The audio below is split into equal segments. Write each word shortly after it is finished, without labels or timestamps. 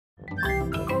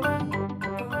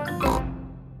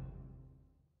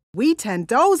We turn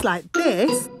dolls like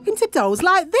this into dolls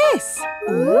like this.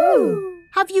 Ooh!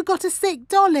 Have you got a sick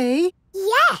dolly?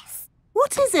 Yes!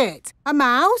 What is it? A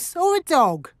mouse or a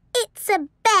dog? It's a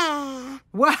bear.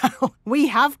 Well, we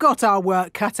have got our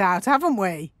work cut out, haven't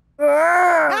we?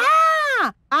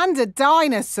 Ah! And a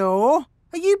dinosaur.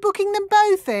 Are you booking them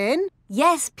both in?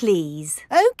 Yes, please.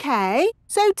 OK.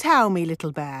 So tell me,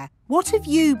 little bear, what have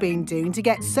you been doing to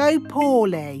get so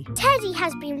poorly? Teddy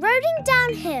has been rolling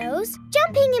down hills,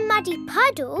 jumping in muddy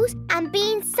puddles and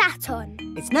being sat on.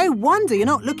 It's no wonder you're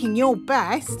not looking your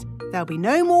best. There'll be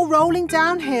no more rolling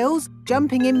down hills,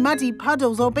 jumping in muddy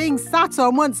puddles or being sat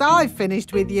on once I've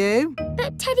finished with you.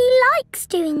 But Teddy likes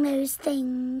doing those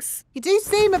things. You do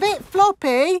seem a bit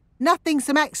floppy. Nothing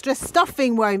some extra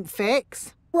stuffing won't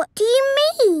fix. What do you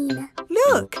mean?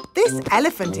 Look, this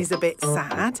elephant is a bit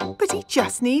sad, but he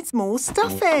just needs more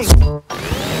stuffing.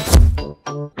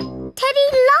 Teddy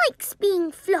likes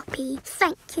being floppy,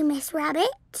 thank you, Miss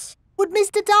Rabbit. Would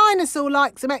Mr. Dinosaur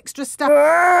like some extra stuff?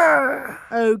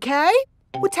 OK.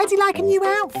 Would Teddy like a new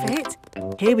outfit?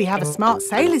 Here we have a smart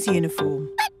sailor's uniform.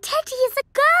 But Teddy is a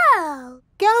girl.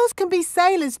 Girls can be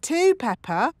sailors too,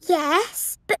 Peppa.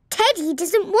 Yes, but Teddy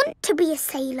doesn't want to be a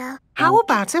sailor. How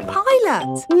about a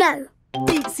pilot? No.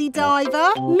 Deep sea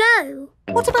diver? No.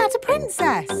 What about a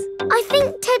princess? I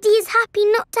think Teddy is happy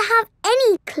not to have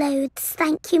any clothes,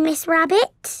 thank you, Miss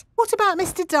Rabbit. What about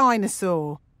Mr.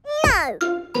 Dinosaur? No.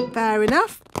 Fair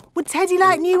enough. Would Teddy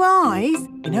like new eyes?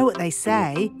 You know what they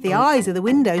say, the eyes are the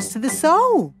windows to the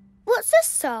soul. What's a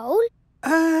soul?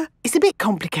 It's a bit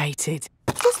complicated.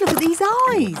 Just look at these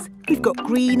eyes. We've got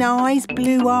green eyes,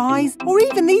 blue eyes, or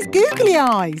even these googly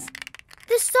eyes.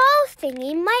 The soul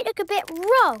thingy might look a bit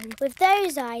wrong with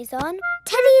those eyes on.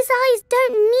 Teddy's eyes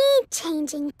don't need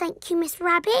changing, thank you, Miss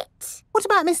Rabbit. What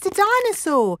about Mr.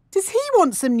 Dinosaur? Does he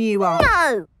want some new eyes?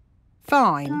 No.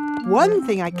 Fine. One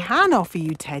thing I can offer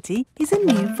you, Teddy, is a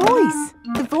new voice.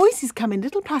 The voices come in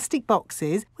little plastic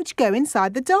boxes which go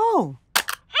inside the doll.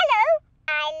 Hello,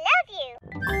 I love you.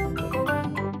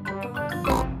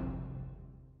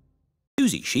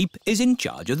 Susie Sheep is in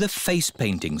charge of the face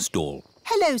painting stall.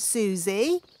 Hello,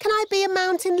 Susie. Can I be a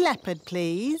mountain leopard,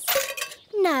 please?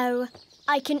 No,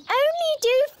 I can only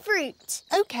do fruit.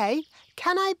 OK.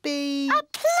 Can I be... A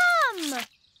plum!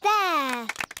 There.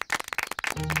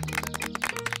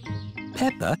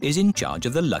 Peppa is in charge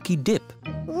of the lucky dip.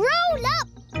 Roll up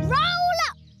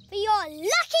for your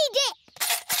lucky dip.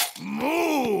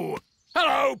 Moo!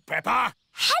 Hello, Peppa.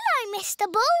 Hello, Mr.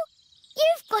 Bull.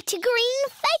 You've got a green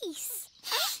face.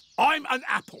 I'm an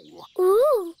apple.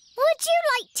 Ooh, would you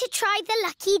like to try the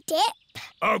lucky dip?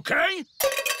 OK.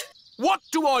 What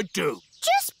do I do?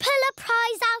 Just pull a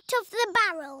prize out of the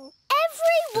barrel.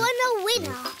 Everyone a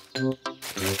winner.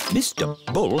 Mr.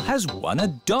 Bull has won a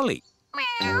dolly.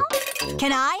 Meow.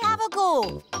 Can I have a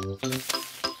go?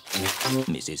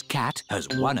 Mrs. Cat has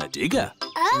won a digger.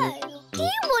 Oh, do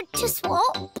you want to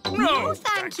swap? No,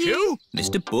 thank you.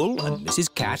 Mr. Bull and Mrs.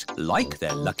 Cat like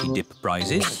their lucky dip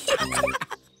prizes.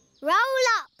 Roll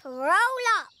up.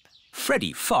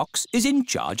 Freddie Fox is in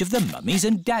charge of the mummies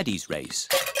and daddies race.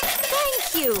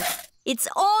 Thank you. It's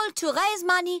all to raise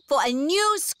money for a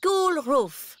new school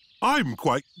roof. I'm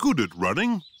quite good at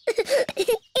running.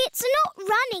 It's not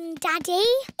running, Daddy.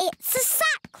 It's a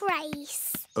sack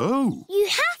race. Oh. You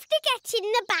have to get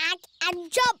in the bag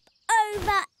and jump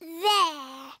over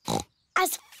there.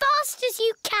 As fast as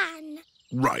you can.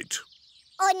 Right.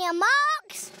 On your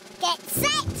marks, get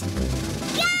set,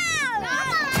 go!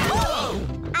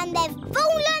 And they've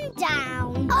fallen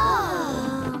down.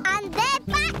 Oh. And they're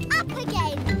back up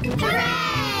again.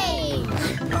 Hooray!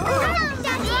 Come on,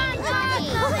 Daddy!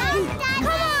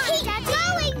 Keep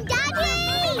going,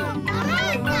 Daddy! Come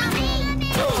on, Daddy!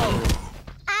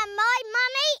 And my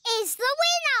mummy is the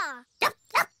winner!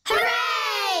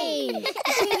 Hooray!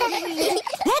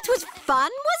 That was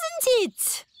fun, wasn't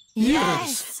it?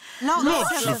 Yes.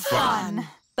 Lots of fun.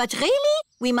 But really,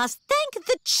 we must thank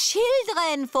the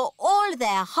children for all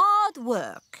their hard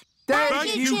work.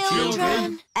 Thank you,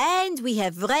 children. And we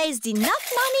have raised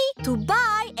enough money to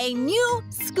buy a new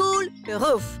school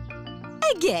roof.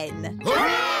 Again.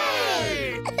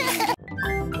 Hooray!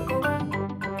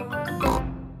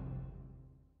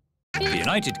 The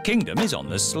United Kingdom is on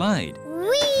the slide.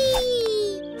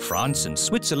 Whee! France and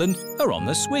Switzerland are on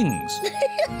the swings.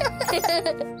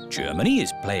 Germany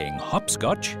is playing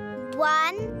hopscotch.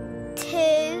 1,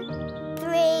 2,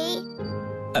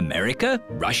 3. America,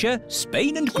 Russia,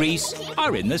 Spain and Greece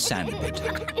are in the sandpit.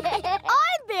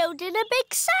 I'm building a big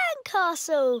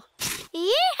sandcastle.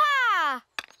 Yeehaw!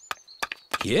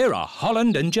 Here are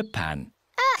Holland and Japan.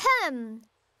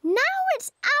 Now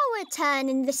it's our turn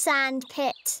in the sand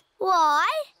pit. Why?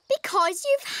 Because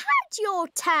you've had your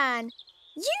turn.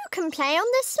 You can play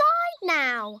on the slide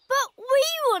now. But we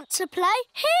want to play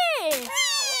here.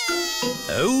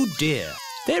 Oh dear,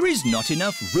 there is not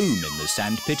enough room in the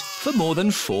sandpit for more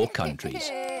than 4 countries.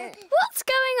 What's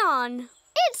going on?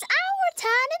 It's our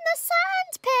turn in the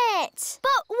sand pit.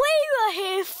 But we were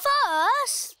here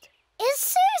first.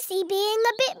 Is Susie being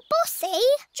a bit bossy?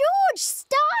 George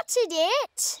started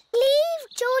it. Leave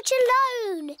George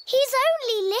alone. He's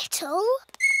only little.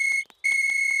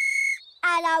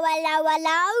 Hello, hello,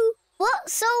 hello.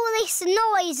 What's all this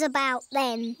noise about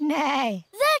then? Nay.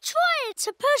 They're trying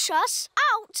to push us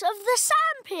out of the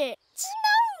sandpit.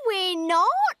 No, we're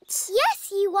not. Yes,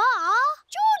 you are.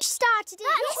 George started it.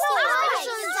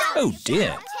 Oh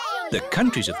dear, the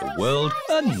countries of the world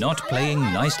are not playing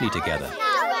nicely together.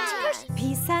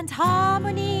 Peace and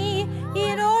harmony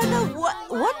in all the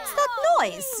what's that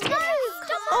noise?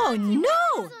 Oh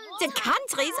no! The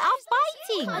countries are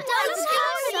fighting. Can't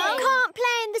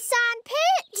play in the sand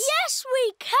pit. Yes,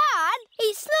 we can.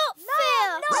 It's not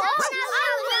fair.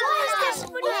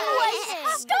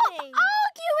 Stop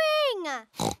arguing.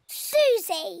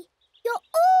 Susie, you're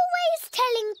always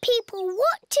telling people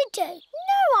what to do.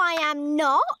 No, I am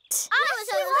not.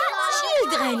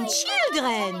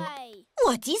 Children!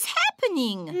 What is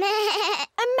happening?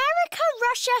 America,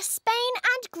 Russia, Spain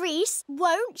and Greece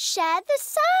won't share the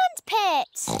sand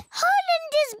pit.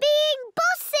 Holland is being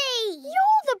bossy.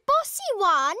 You're the bossy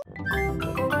one.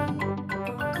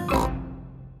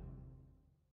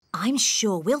 I'm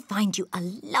sure we'll find you a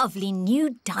lovely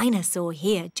new dinosaur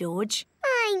here, George.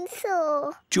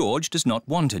 Dinosaur. George does not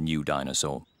want a new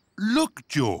dinosaur. Look,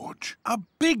 George, a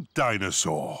big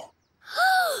dinosaur.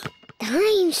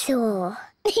 Dinosaur.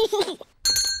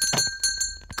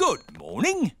 Good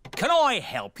morning. Can I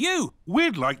help you?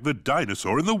 We'd like the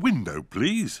dinosaur in the window,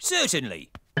 please.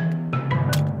 Certainly.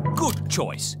 Good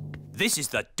choice. This is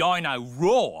the Dino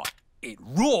Roar. It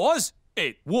roars,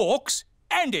 it walks,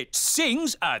 and it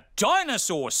sings a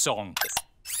dinosaur song.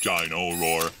 Dino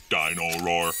roar,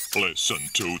 listen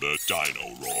to the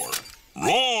dino roar.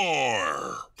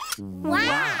 Roar!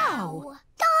 Wow!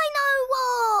 Dino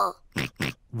Roar!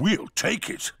 We'll take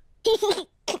it.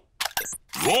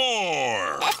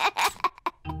 Roar!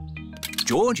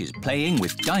 George is playing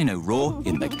with Dino Roar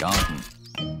in the garden.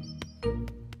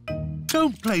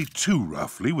 Don't play too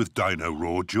roughly with Dino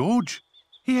Roar, George.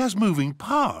 He has moving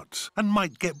parts and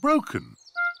might get broken.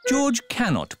 George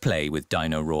cannot play with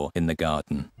Dino Roar in the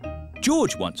garden.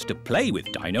 George wants to play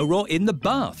with Dino Roar in the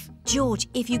bath. George,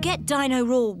 if you get Dino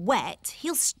Roar wet,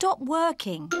 he'll stop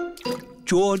working.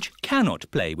 George cannot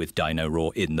play with Dino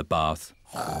Roar in the bath.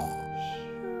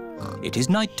 It is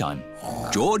night time.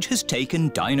 George has taken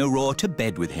Dino Roar to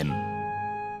bed with him.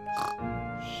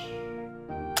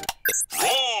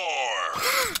 Roar!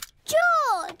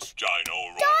 George! Dino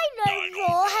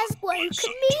Roar has woken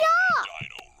me up.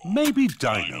 Maybe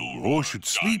Dino Roar should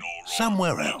sleep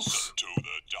somewhere else.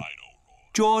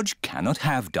 George cannot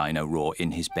have Dino Roar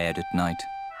in his bed at night.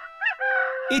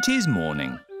 It is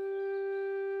morning.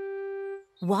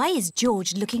 Why is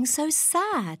George looking so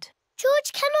sad?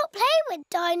 George cannot play with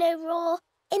Dino Roar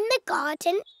in the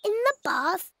garden, in the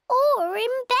bath or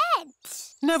in bed.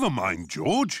 Never mind,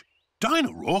 George.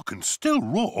 Dino Roar can still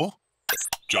roar.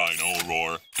 Dino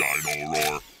Roar,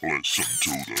 listen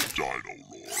to the Dino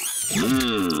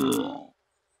Roar.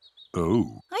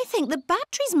 Oh. I think the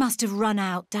batteries must have run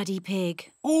out, Daddy Pig.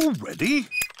 Already?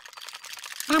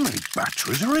 How many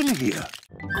batteries are in here?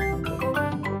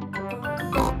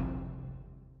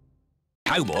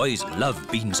 Cowboys love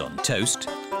beans on toast.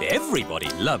 Everybody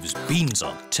loves beans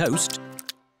on toast.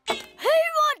 Who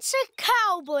wants a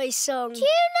cowboy song? Do you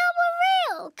know a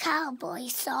real cowboy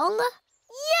song?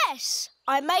 Yes,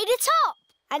 I made it up.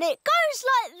 And it goes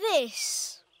like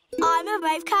this. I'm a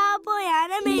brave cowboy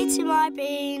and I'm eating my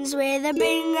beans with a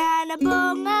bing and a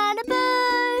bong and a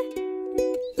boo.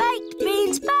 Baked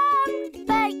beans bang,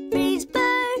 baked beans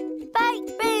boo,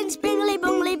 baked beans bingly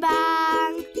bongly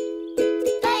bang.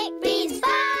 Baked beans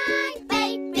bang,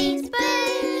 baked beans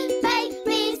boo, baked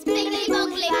beans bingly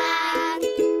bongly bang.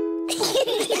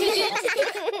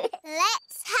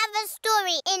 Let's have a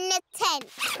story in the tent.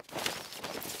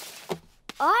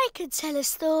 I could tell a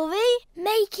story.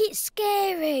 Make it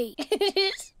scary.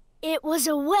 It was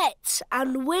a wet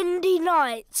and windy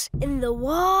night in the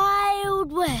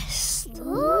Wild West.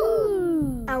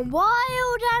 Ooh. And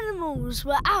wild animals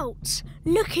were out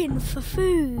looking for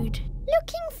food.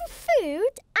 Looking for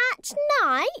food at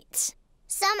night?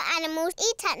 Some animals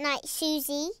eat at night,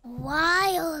 Susie.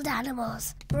 Wild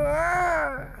animals.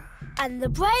 Brrr. And the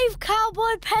brave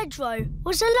cowboy Pedro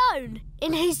was alone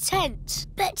in his tent.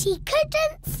 But he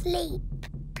couldn't sleep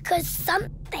because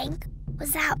something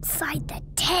was outside the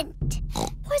tent.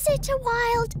 Was it a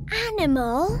wild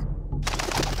animal?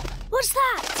 What's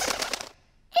that?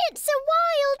 It's a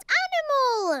wild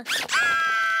animal!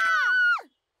 Ah!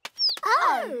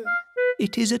 Oh!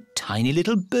 It is a tiny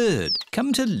little bird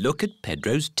come to look at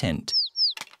Pedro's tent.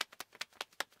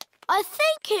 I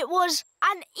think it was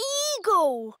an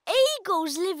eagle.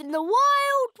 Eagles live in the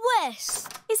Wild West.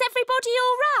 Is everybody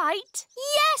all right?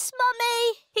 Yes,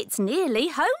 Mummy. It's nearly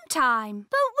home time.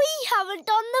 But we haven't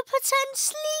done the pretend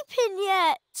sleeping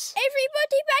yet.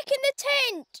 Everybody back in the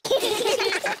tent.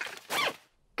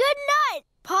 Good night,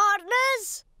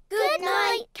 partners. Good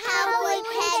night, Cowboy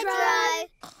Pedro.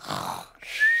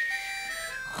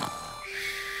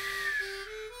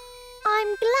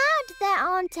 I'm glad there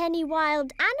aren't any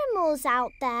wild animals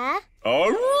out there.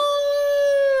 Wild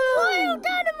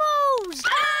animals!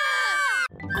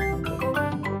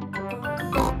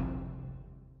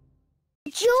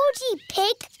 Georgie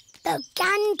Pig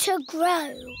began to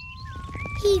grow.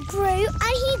 He grew and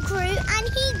he grew and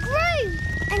he grew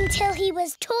until he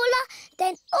was taller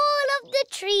than all of the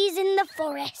trees in the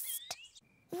forest.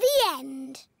 The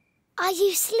end. Are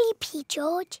you sleepy,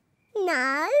 George?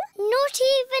 No. Not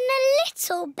even a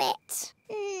little bit?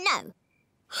 No.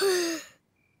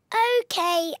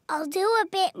 OK, I'll do a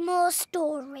bit more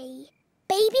story.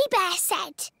 Baby Bear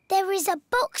said there is a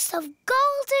box of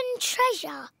golden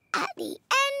treasure at the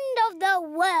end of the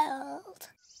world.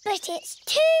 But it's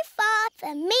too far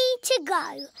for me to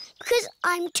go because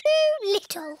I'm too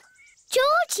little.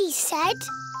 Georgie said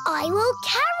I will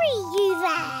carry you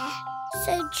there.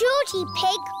 So Georgie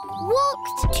Pig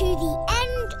walked to the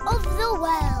end of the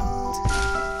world.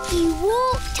 He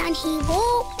walked and he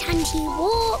walked and he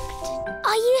walked.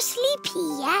 Are you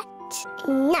sleepy yet?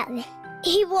 No.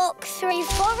 He walked through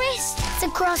forests,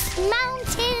 across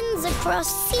mountains, across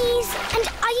seas. And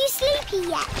are you sleepy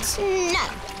yet? No.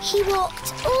 He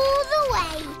walked all the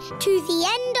way to the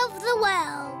end of the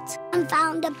world and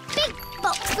found a big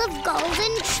box of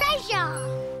golden treasure.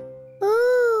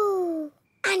 Ooh.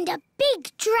 And a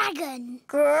big dragon.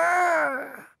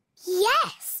 Grrr.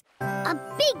 Yes, a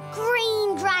big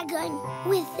green dragon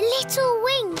with little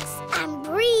wings and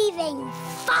breathing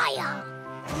fire.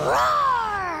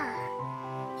 Roar!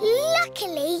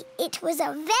 Luckily, it was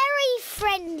a very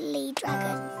friendly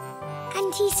dragon.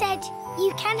 And he said,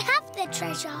 you can have the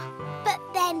treasure. But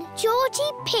then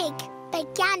Georgie Pig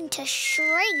began to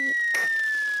shrink.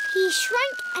 He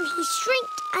shrank and he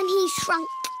shrinked and he shrunk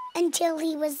until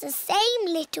he was the same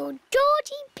little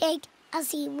Georgie Pig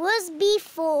as he was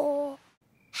before.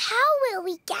 How will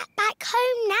we get back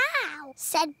home now?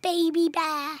 Said Baby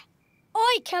Bear.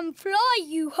 I can fly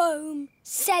you home,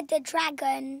 said the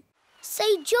dragon. So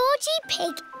Georgie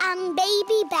Pig and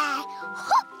Baby Bear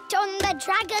hopped on the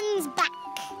dragon's back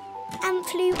and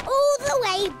flew all the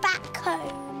way back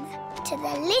home to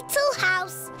the little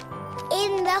house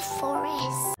in the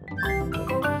forest.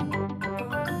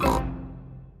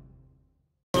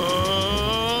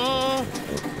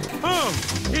 Oh,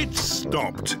 it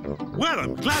stopped. Well,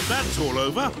 I'm glad that's all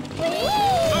over.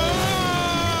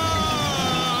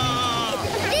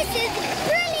 This is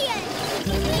brilliant!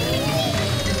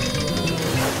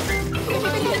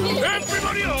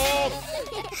 Everybody off!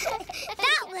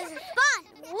 That was fun,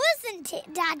 wasn't it,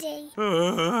 Daddy?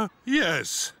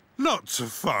 Yes, lots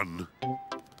of fun.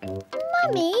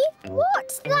 Mummy,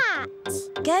 what's that?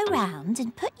 Go round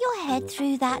and put your head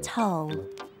through that hole.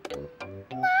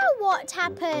 Now what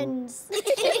happens? Susie,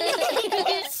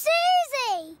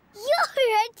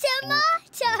 you're a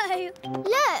tomato.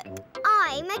 Look,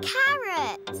 I'm a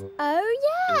carrot. Oh,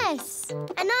 yes.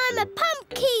 And I'm a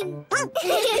pumpkin.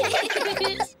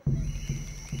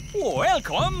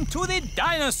 Welcome to the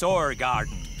dinosaur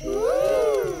garden.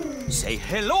 Ooh. Say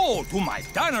hello to my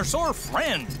dinosaur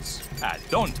friends.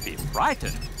 Don't be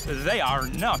frightened. They are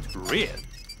not real.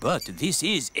 But this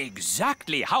is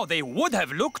exactly how they would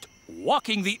have looked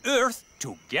walking the earth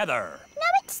together. No,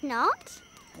 it's not.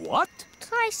 What?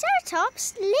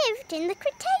 Triceratops lived in the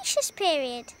Cretaceous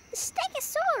period. The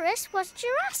Stegosaurus was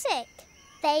Jurassic.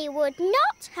 They would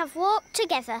not have walked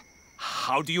together.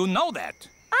 How do you know that?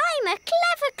 I'm a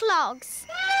clever clogs.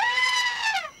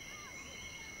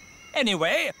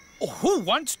 Anyway, who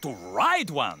wants to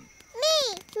ride one?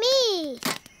 Me.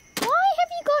 Why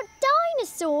have you got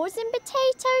dinosaurs in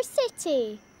Potato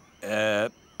City?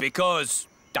 Because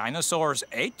dinosaurs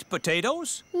ate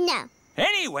potatoes? No.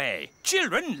 Anyway,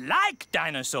 children like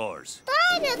dinosaurs.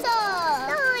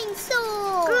 Dinosaur!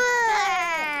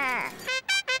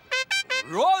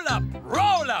 Roll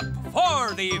up,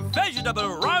 for the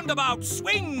vegetable roundabout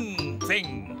swing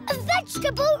thing. A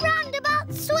vegetable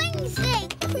roundabout swing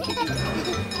thing.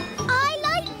 I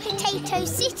like Potato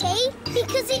City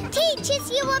because it teaches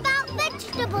you about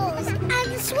vegetables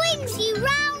and swings you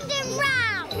round and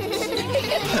round.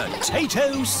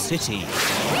 Potato City,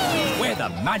 where the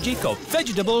magic of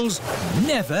vegetables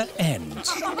never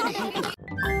ends.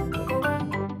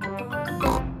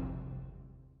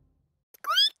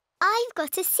 I've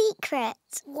got a secret.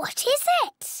 What is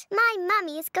it? My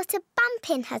mummy's got a bump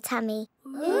in her tummy.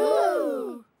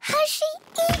 Ooh. Has she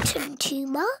eaten too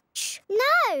much?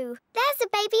 No, there's a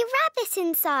baby rabbit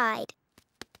inside.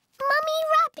 Mummy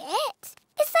Rabbit,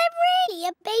 is there really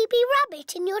a baby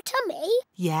rabbit in your tummy?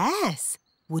 Yes.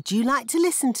 Would you like to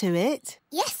listen to it?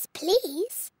 Yes,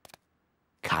 please.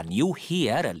 Can you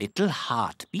hear a little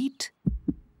heartbeat?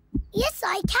 Yes,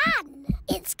 I can.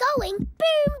 It's going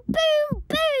boom, boom,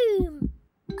 boom.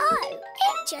 Oh,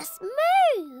 it just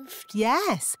moved.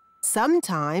 Yes.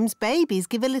 Sometimes babies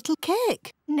give a little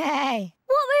kick. Nay.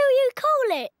 What will you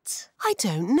call it? I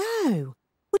don't know.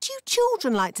 Would you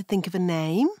children like to think of a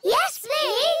name? Yes,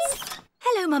 please.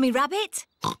 Hello, Mummy Rabbit.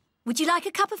 Would you like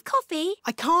a cup of coffee?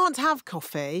 I can't have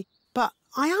coffee, but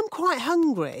I am quite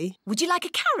hungry. Would you like a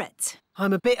carrot?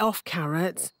 I'm a bit off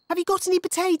carrots. Have you got any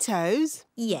potatoes?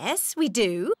 Yes, we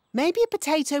do. Maybe a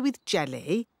potato with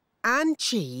jelly and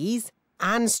cheese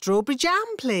and strawberry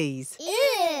jam, please.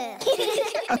 Ew.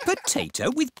 A potato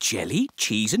with jelly,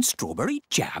 cheese and strawberry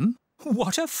jam?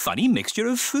 What a funny mixture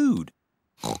of food.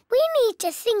 We need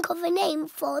to think of a name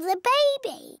for the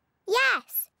baby.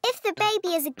 Yes, if the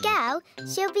baby is a girl,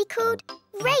 she'll be called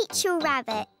Rachel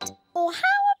Rabbit. Or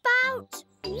how about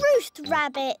Ruth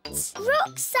Rabbit?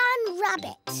 Roxanne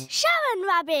Rabbit. Sharon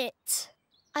Rabbit.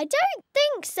 I don't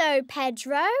think so,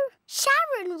 Pedro.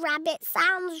 Sharon Rabbit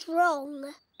sounds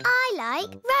wrong. I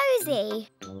like Rosie.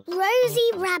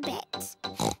 Rosie Rabbit.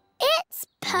 It's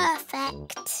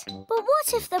perfect. But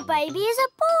what if the baby is a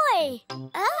boy?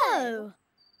 Oh.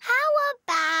 How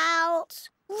about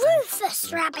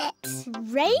Rufus Rabbit?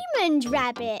 Raymond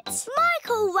Rabbit.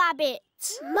 Michael Rabbit.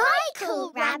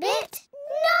 Michael Rabbit?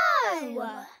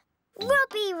 No!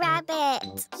 Robbie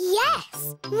Rabbit.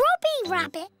 Yes, Robbie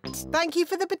Rabbit. Thank you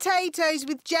for the potatoes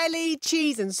with jelly,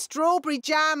 cheese and strawberry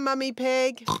jam, Mummy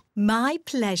Pig. My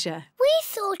pleasure. We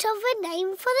thought of a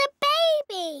name for the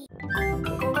baby.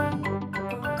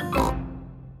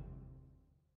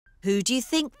 Who do you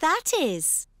think that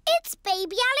is? It's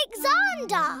Baby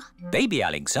Alexander. Baby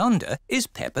Alexander is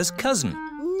Peppa's cousin.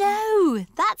 No,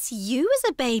 that's you as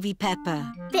a baby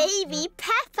Peppa. Baby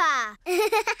Peppa.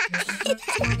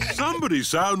 Somebody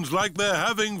sounds like they're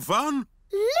having fun.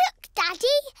 Look,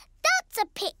 Daddy. That's a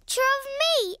picture of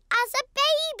me as a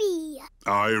baby.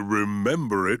 I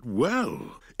remember it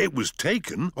well. It was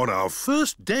taken on our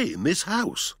first day in this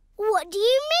house. What do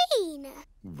you mean?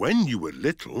 When you were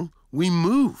little, we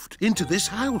moved into this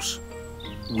house.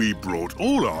 We brought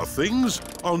all our things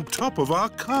on top of our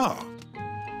car.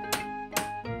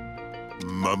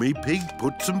 Mummy Pig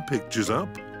put some pictures up.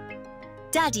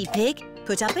 Daddy Pig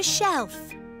put up a shelf.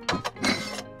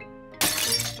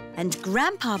 And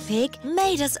Grandpa Pig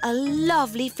made us a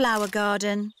lovely flower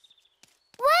garden.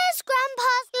 Where's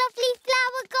Grandpa's lovely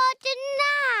flower garden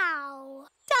now?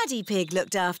 Daddy Pig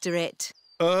looked after it.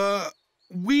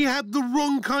 We had the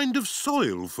wrong kind of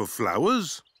soil for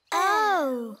flowers.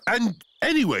 Oh. And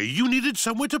anyway, you needed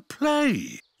somewhere to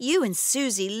play. You and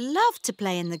Susie loved to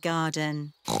play in the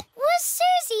garden. Was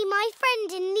Susie my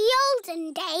friend in the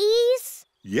olden days?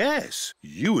 Yes,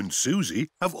 you and Susie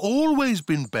have always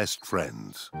been best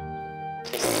friends. In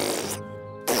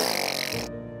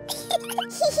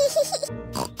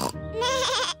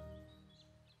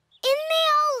the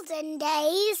olden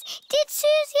days, did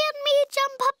Susie and me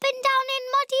jump up and down in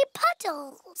muddy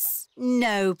puddles?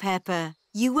 No, Peppa.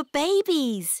 You were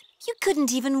babies. You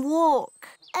couldn't even walk.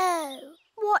 Oh.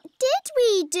 What did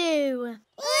we do?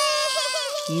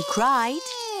 You cried.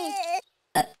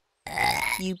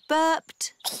 You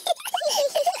burped.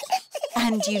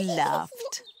 And you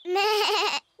laughed.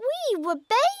 We were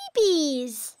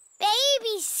babies.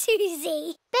 Baby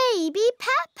Susie. Baby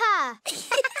Peppa.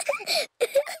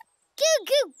 Goo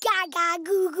goo gaga,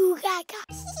 goo goo gaga.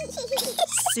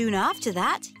 Soon after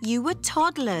that, you were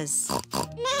toddlers.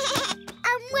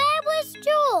 And where was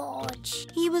George?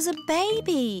 He was a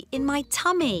baby in my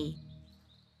tummy.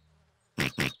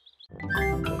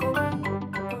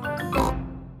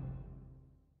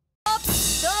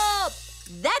 Stop!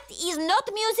 That is not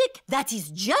music, that is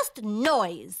just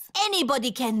noise.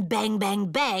 Anybody can bang, bang,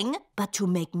 bang, but to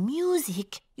make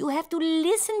music, you have to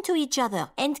listen to each other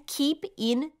and keep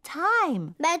in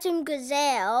time. Madam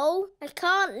Gazelle, I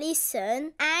can't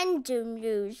listen and do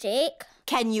music.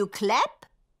 Can you clap?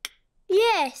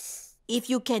 Yes. If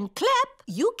you can clap,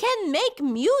 you can make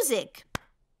music.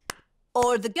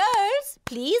 All the girls,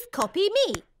 please copy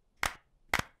me.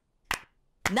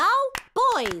 Now,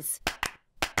 boys.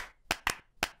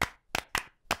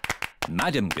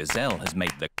 Madam Gazelle has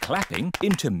made the clapping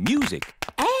into music.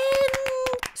 And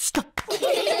stop.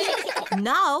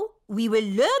 Now, we will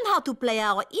learn how to play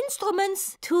our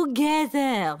instruments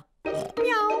together.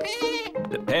 Meow.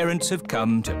 The parents have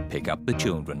come to pick up the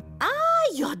children.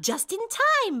 You're just in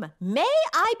time. May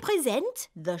I present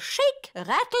the Shake,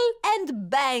 Rattle and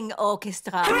Bang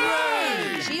Orchestra.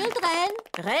 Hooray! Children,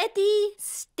 ready,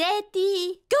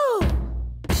 steady, go!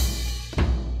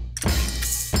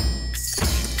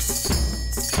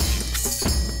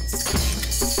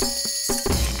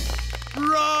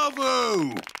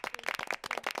 Bravo!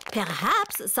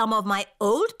 Perhaps some of my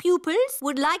old pupils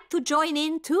would like to join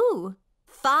in too.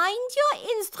 Find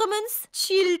your instruments,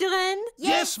 children.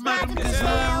 Yes, Madam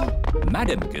Gazelle.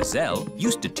 Madam Gazelle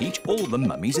used to teach all the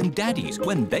mummies and daddies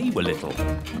when they were little.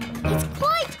 It's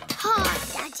quite hard,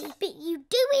 Daddy, but you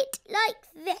do it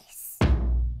like this.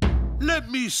 Let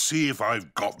me see if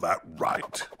I've got that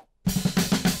right.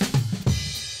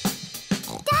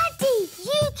 Daddy,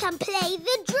 you can play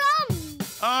the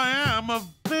drums. I am a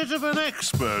bit of an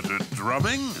expert at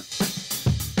drumming.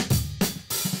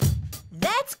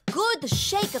 That's good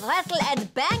shake, rattle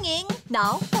and banging.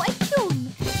 Now for a tune.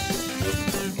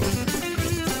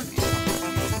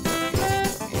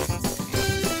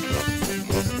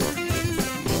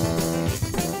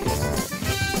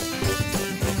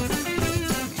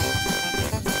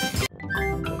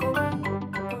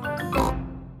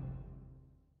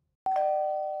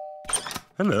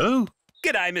 Hello?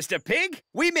 G'day, Mr. Pig.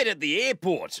 We met at the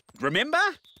airport. Remember?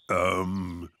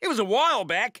 It was a while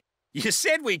back. You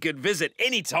said we could visit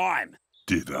any time.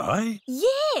 Did I?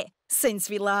 Yeah, since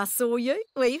we last saw you,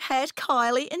 we've had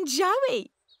Kylie and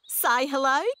Joey. Say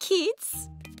hello, kids.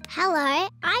 Hello,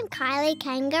 I'm Kylie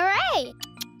Kangaroo.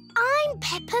 I'm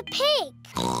Peppa Pig.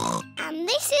 And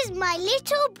this is my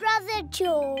little brother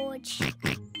George.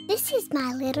 This is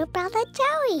my little brother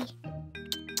Joey.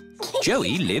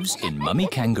 Joey lives in Mummy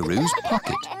Kangaroo's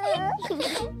pocket.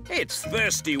 It's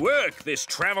thirsty work, this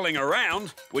travelling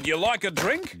around. Would you like a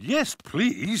drink? Yes,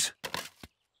 please.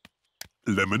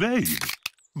 Lemonade.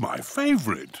 My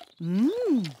favourite.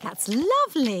 That's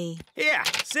lovely. Here,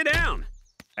 sit down.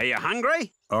 Are you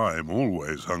hungry? I'm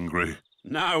always hungry.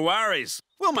 No worries.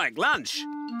 We'll make lunch.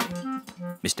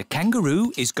 Mr.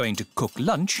 Kangaroo is going to cook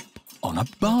lunch on a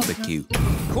barbecue.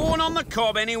 Corn on the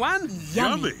cob, anyone?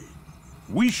 Yummy.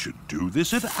 We should do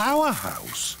this at our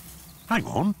house. Hang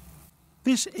on.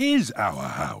 This is our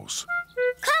house.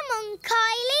 Come on,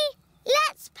 Kylie.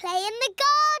 Let's play in the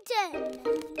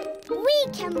garden. We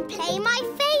can play my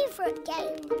favourite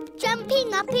game,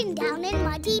 jumping up and down in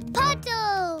muddy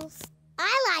puddles.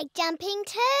 I like jumping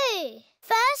too.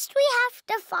 First, we have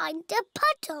to find a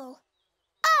puddle.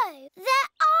 Oh, there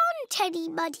aren't any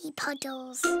muddy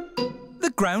puddles.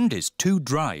 The ground is too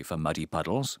dry for muddy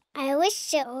puddles. I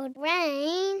wish it would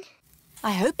rain.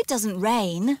 I hope it doesn't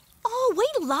rain. Oh, we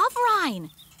love rain.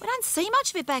 We don't see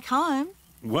much of it back home.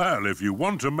 Well, if you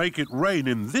want to make it rain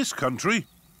in this country,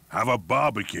 have a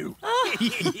barbecue.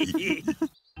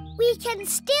 We can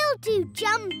still do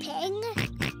jumping.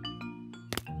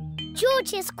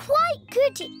 George is quite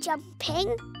good at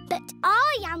jumping, but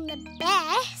I am the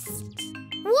best.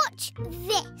 Watch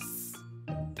this.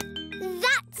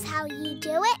 That's how you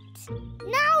do it.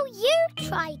 Now you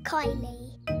try,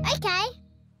 Kylie. OK.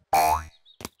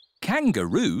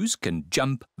 Kangaroos can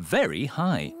jump very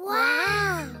high.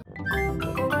 Wow.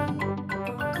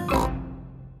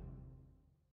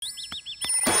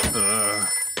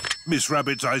 Miss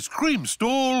Rabbit's ice cream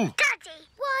stall. Daddy,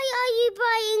 why are you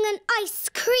buying an ice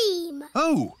cream?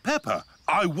 Oh, Peppa,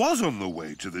 I was on the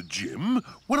way to the gym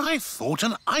when I thought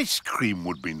an ice cream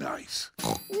would be nice.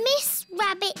 Miss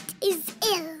Rabbit is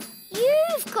ill.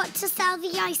 You've got to sell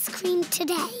the ice cream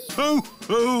today.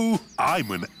 Oh,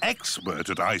 I'm an expert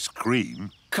at ice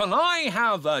cream. Can I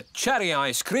have a cherry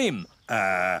ice cream?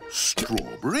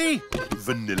 Strawberry,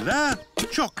 vanilla,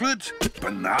 chocolate,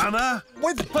 banana.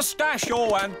 With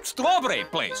pistachio and strawberry,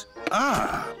 please.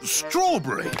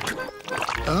 Strawberry.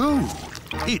 Oh,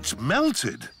 it's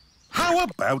melted. How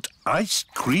about ice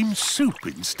cream soup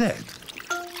instead?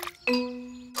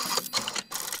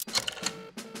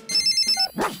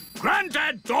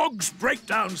 Grandad Dog's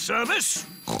breakdown service.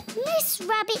 Miss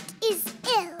Rabbit is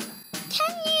ill.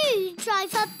 Can you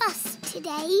drive her bus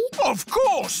today? Of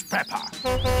course, Peppa.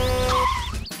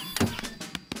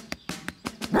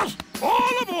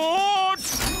 All aboard!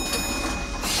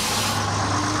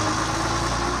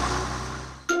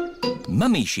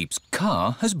 Mummy Sheep's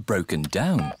car has broken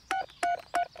down.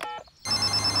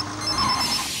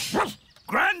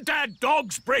 Grandad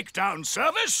Dog's breakdown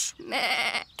service?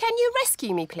 Can you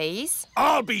rescue me, please?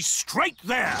 I'll be straight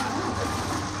there.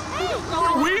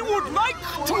 We would like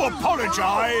to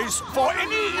apologise for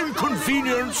any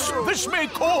inconvenience this may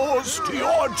cause to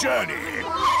your journey.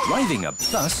 Driving a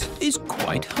bus is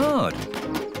quite hard.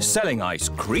 Selling ice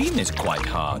cream is quite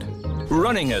hard.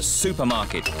 Running a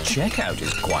supermarket checkout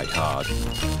is quite hard.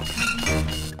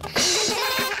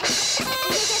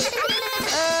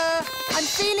 I'm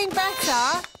feeling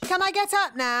better. Can I get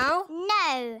up now?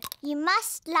 No, you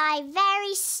must lie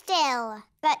very still.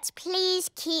 But please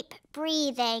keep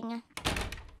breathing.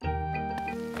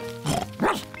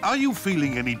 Are you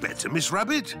feeling any better, Miss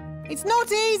Rabbit? It's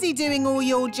not easy doing all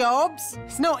your jobs.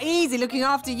 It's not easy looking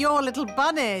after your little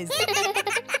bunnies.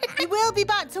 You will be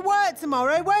back to work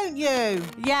tomorrow, won't you?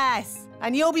 Yes.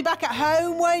 And you'll be back at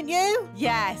home, won't you?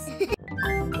 Yes.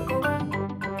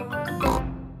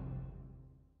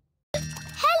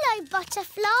 Hello,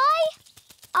 Butterfly.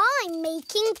 I'm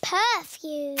making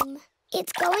perfume.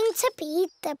 It's going to be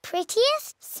the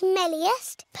prettiest,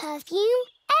 smelliest perfume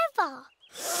ever.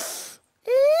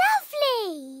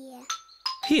 Lovely!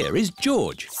 Here is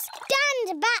George.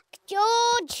 Stand back,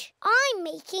 George. I'm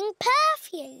making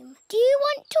perfume. Do you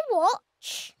want to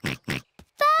watch?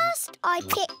 First, I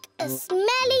pick a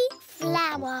smelly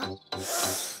flower.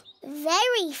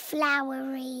 Very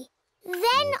flowery.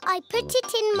 Then I put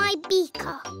it in my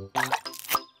beaker.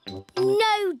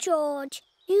 No, George.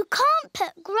 You can't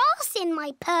put grass in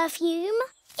my perfume.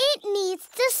 It needs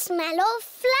the smell of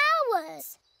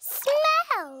flowers.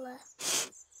 Smell!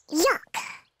 Yuck!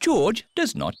 George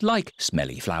does not like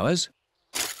smelly flowers.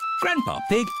 Grandpa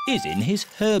Pig is in his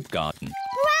herb garden.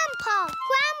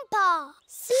 Grandpa!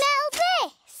 Smell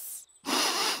this!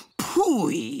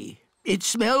 Phooey! It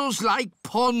smells like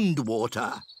pond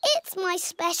water. It's my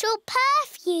special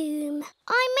perfume.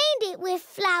 I made it with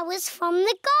flowers from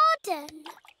the garden.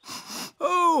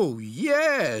 Oh,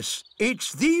 yes.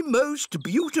 It's the most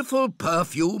beautiful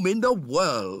perfume in the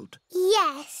world.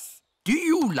 Yes. Do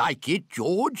you like it,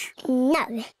 George? No.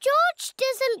 George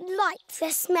doesn't like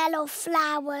the smell of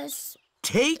flowers.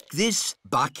 Take this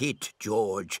bucket,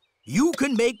 George. You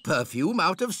can make perfume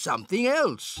out of something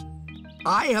else.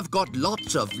 I have got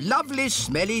lots of lovely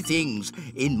smelly things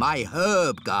in my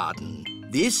herb garden.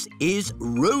 This is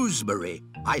rosemary.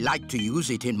 I like to use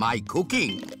it in my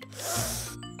cooking.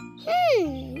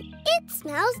 It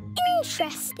smells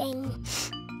interesting.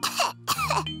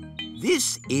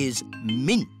 This is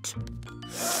mint.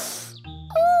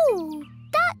 Ooh,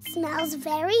 that smells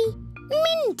very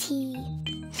minty.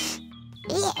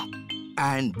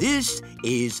 And this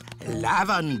is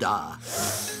lavender.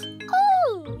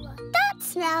 Ooh, that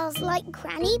smells like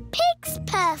Granny Pig's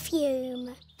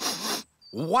perfume.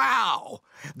 Wow!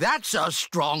 That's a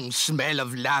strong smell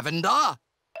of lavender.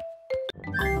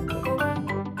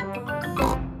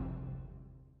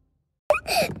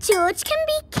 George can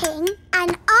be king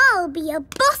and I'll be a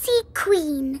bossy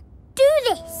queen. Do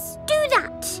this, do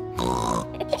that.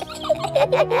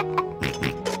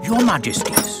 Your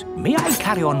Majesties, may I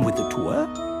carry on with the tour?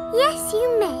 Yes,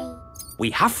 you may. We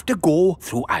have to go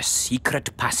through a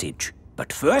secret passage.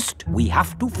 But first, we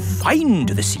have to find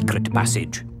the secret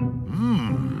passage.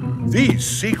 These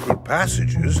secret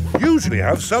passages usually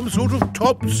have some sort of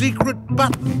top-secret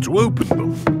button to open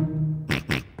them.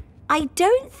 I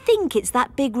don't think it's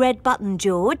that big red button,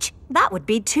 George. That would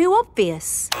be too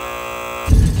obvious.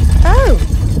 Oh!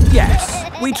 Yes,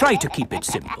 we try to keep it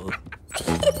simple.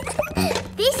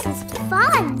 This is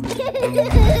fun.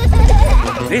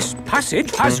 This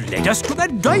passage has led us to the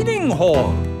dining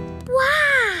hall.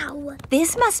 Wow!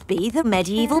 This must be the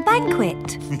medieval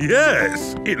banquet.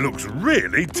 Yes, it looks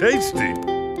really tasty.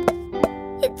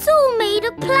 It's all made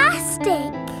of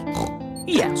plastic.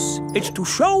 Yes, it's to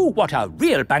show what a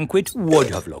real banquet would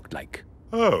have looked like.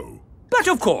 Oh. But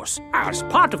of course, as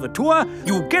part of the tour,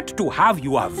 you get to have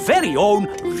your very own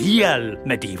real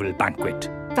medieval banquet.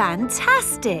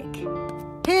 Fantastic!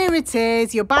 Here it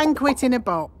is, your banquet in a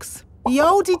box. The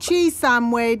oldie cheese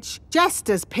sandwich,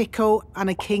 jester's pickle and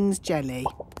a king's jelly.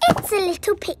 It's a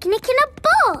little picnic in a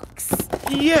box.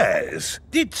 Yes,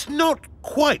 it's not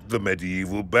quite the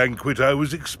medieval banquet I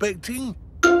was expecting.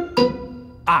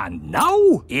 And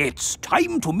now it's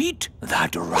time to meet the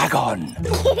dragon.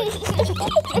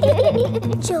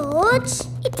 George,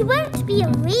 it won't be a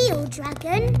real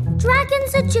dragon.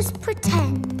 Dragons are just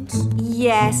pretend.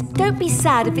 Yes, don't be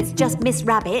sad if it's just Miss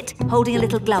Rabbit holding a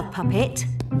little glove puppet.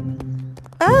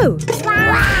 Oh!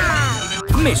 Wow!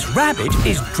 Miss Rabbit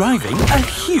is driving a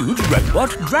huge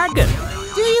robot dragon.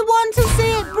 Do you want to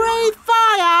see it breathe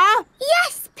fire?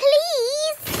 Yes,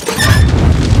 please!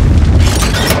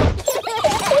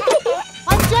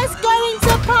 I'm just going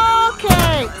to park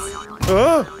it.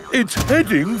 It's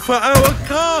heading for our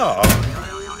car.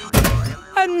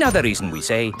 Another reason we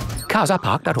say cars are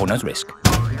parked at owner's risk.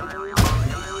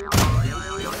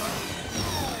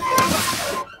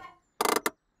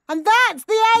 And that's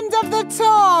the end of the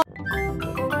tour.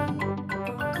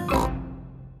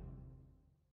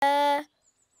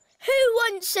 Who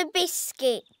wants a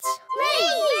biscuit? Me!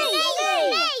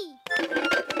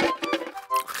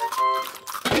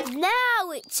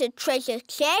 Now it's a treasure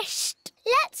chest.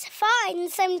 Let's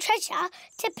find some treasure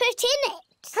to put in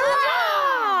it.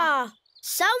 Hurrah!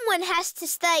 Someone has to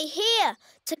stay here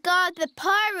to guard the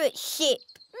pirate ship.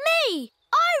 Me!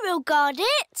 I will guard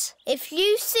it. If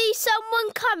you see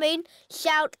someone coming,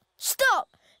 shout,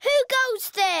 "Stop! Who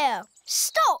goes there?"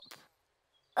 Stop!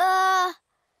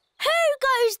 Who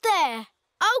goes there?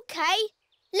 OK,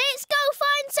 let's go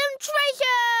find some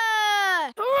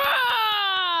treasure!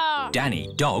 Hurrah!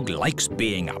 Danny Dog likes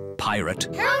being a pirate.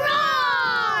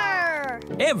 Hurrah!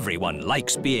 Everyone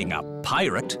likes being a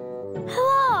pirate.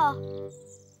 Hurrah!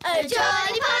 A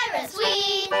jolly pirates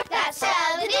we, that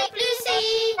sail the deep blue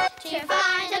sea, to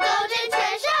find a golden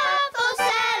treasure, full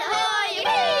sail ahoy!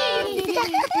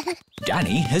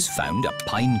 Danny has found a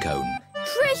pine cone.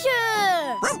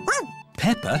 Treasure!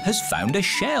 Peppa has found a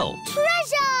shell.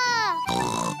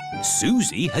 Treasure!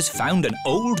 Susie has found an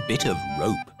old bit of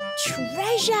rope.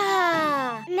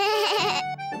 Treasure!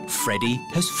 Freddie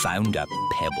has found a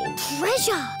pebble.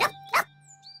 Treasure!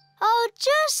 I'll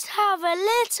just have a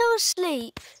little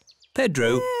sleep.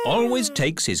 Pedro always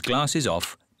takes his glasses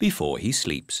off before he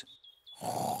sleeps.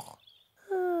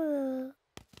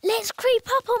 Let's creep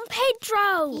up on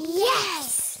Pedro.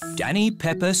 Yes! Danny,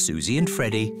 Peppa, Susie and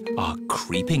Freddie are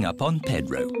creeping up on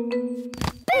Pedro.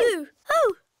 Boo!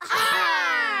 Oh!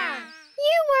 Ah!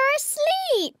 You were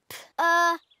asleep.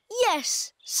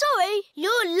 Yes. Sorry.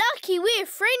 You're lucky we're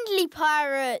friendly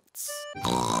pirates.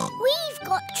 We've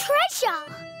got treasure.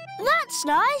 That's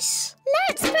nice.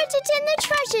 Let's put it in the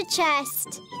treasure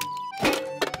chest.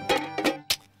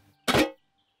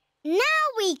 Now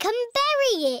we can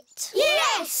bury it.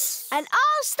 Yes! And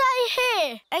I'll stay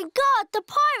here and guard the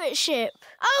pirate ship.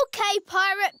 OK,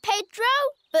 Pirate Pedro,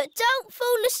 but don't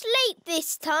fall asleep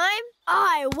this time.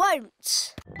 I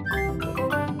won't.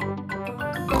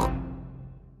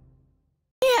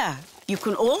 Here, you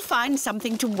can all find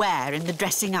something to wear in the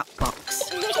dressing-up box.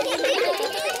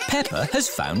 Peppa has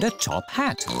found a top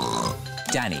hat.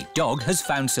 Danny Dog has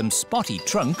found some spotty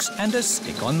trunks and a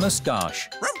stick-on moustache.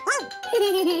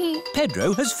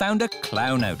 Pedro has found a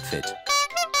clown outfit.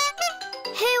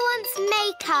 Who wants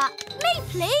makeup? Me,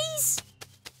 please.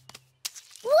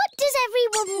 What does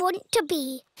everyone want to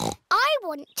be? I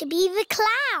want to be the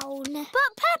clown.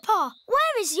 But, Peppa,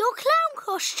 where is your clown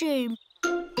costume?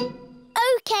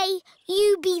 OK,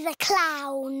 you be the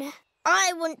clown.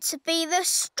 I want to be the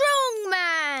strong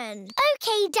man.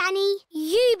 OK, Danny,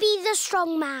 you be the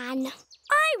strong man.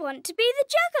 I want to be the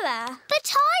juggler.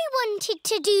 But I wanted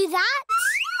to do that.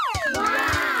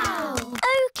 Wow!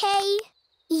 OK,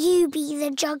 you be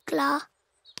the juggler.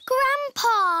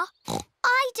 Grandpa,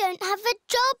 I don't have a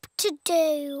job to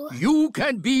do. You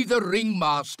can be the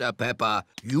ringmaster, Peppa.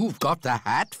 You've got the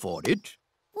hat for it.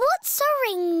 What's a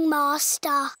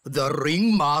ringmaster? The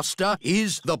ringmaster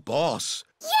is the boss.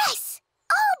 Yes,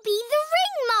 I'll be the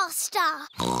ringmaster.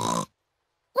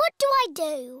 What do I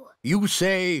do? You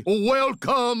say,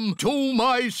 "Welcome to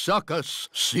my circus.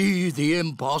 See the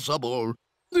impossible,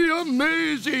 the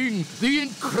amazing, the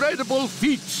incredible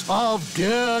feats of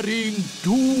daring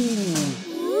do."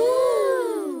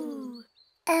 Ooh.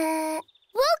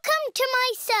 Welcome to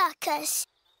my circus.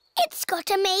 It's got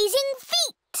amazing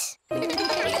feet.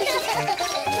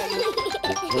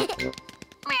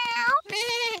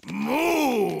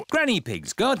 Moo! Granny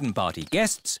Pig's garden party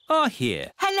guests are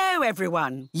here. Hello,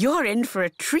 everyone. You're in for a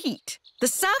treat. The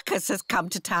circus has come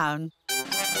to town.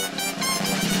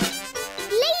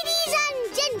 Ladies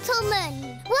and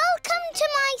gentlemen, welcome to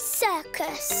my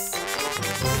circus.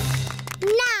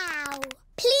 Now,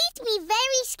 please be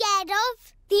very scared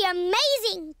of the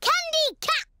amazing Candy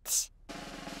Cat.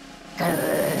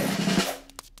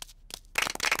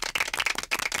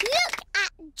 Look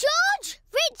at George,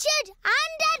 Richard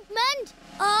and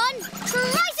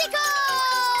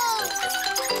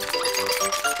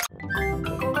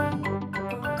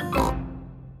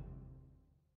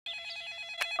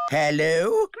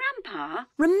Hello? Grandpa,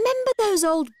 remember those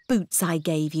old boots I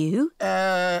gave you?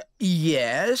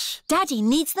 Yes. Daddy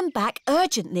needs them back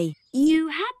urgently. You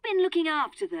have been looking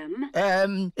after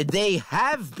them. They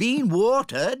have been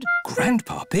watered.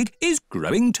 Grandpa Pig is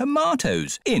growing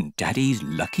tomatoes in Daddy's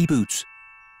lucky boots.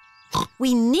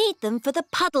 We need them for the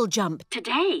puddle jump.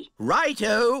 Today.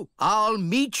 Righto, I'll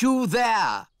meet you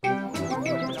there.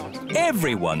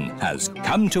 Everyone has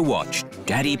come to watch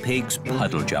Daddy Pig's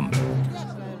puddle jump.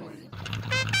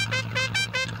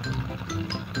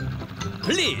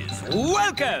 Please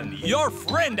welcome your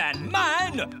friend and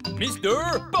mine,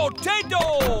 Mr.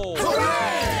 Potato!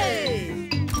 Hooray!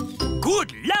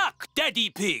 Good luck,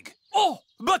 Daddy Pig. Oh,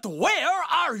 but where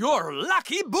are your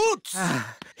lucky boots?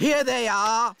 Here they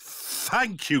are.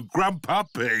 Thank you, Grandpa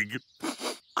Pig.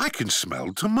 I can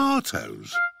smell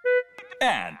tomatoes.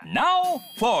 And now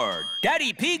for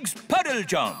Daddy Pig's puddle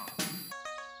jump.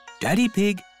 Daddy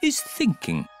Pig is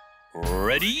thinking.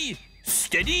 Ready,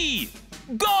 steady,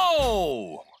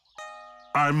 go!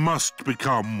 I must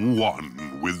become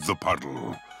one with the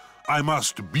puddle. I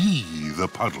must be the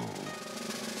puddle.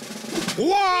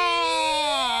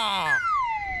 Wah!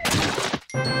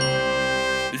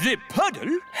 The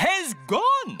puddle has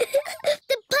gone.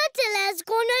 The puddle has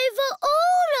gone over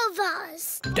all of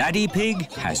us. Daddy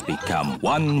Pig has become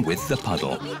one with the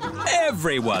puddle.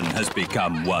 Everyone has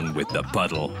become one with the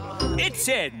puddle. It's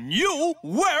a new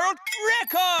world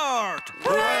record!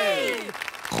 Hooray!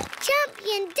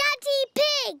 Champion Daddy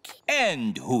Pig.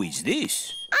 And who is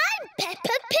this? I'm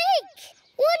Peppa Pig.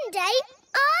 One day,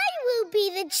 I will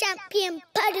be the champion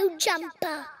puddle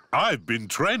jumper. I've been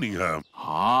training her.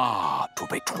 Ah, to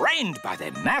be trained by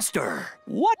the master.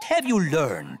 What have you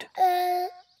learned?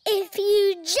 If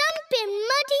you jump in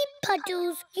muddy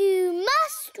puddles, you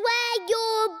must wear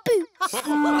your boots.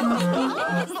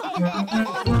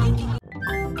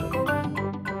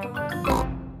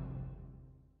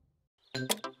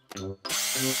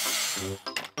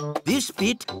 This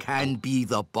bit can be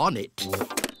the bonnet.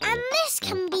 And this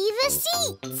can be the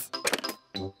seat.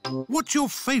 What's your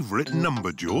favourite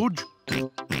number, George?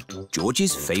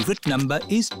 George's favourite number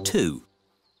is 2.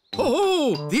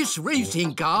 Oh, this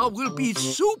racing car will be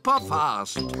super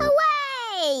fast.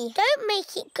 Hooray! Don't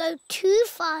make it go too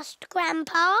fast,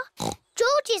 Grandpa.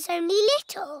 George is only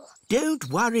little. Don't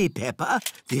worry, Peppa.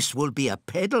 This will be a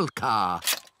pedal car,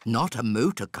 not a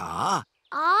motor car.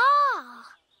 Ah!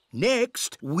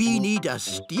 Next, we need a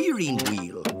steering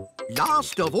wheel.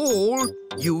 Last of all,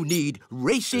 you need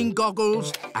racing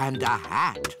goggles and a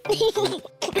hat.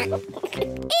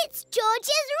 It's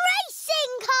George's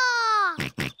racing car!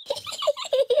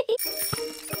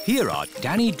 Here are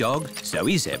Danny Dog,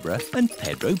 Zoe Zebra and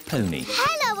Pedro Pony.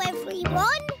 Hello,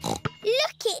 everyone.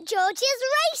 Look at George's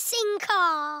racing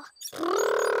car.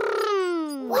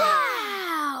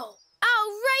 Wow!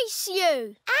 I'll race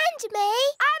you. And me.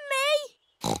 And me.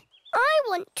 I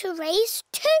want to race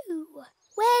too.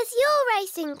 Where's your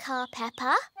racing car,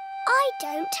 Peppa? I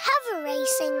don't have a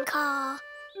racing car.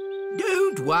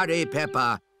 Don't worry,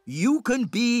 Peppa. You can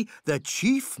be the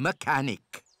chief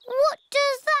mechanic. What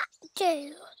does that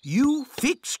do? You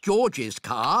fix George's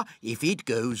car if it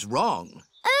goes wrong.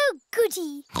 Oh,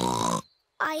 goody.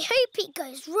 I hope it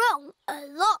goes wrong a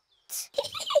lot.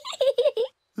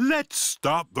 Let's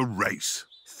start the race.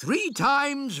 3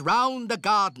 times round the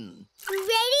garden.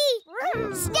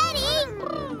 Ready, steady,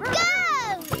 go!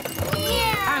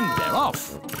 And they're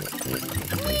off.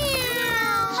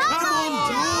 Come on,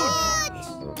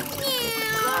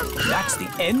 George! That's the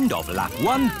end of lap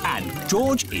 1 and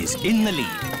George is in the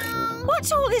lead.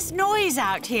 What's all this noise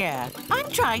out here? I'm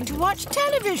trying to watch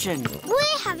television.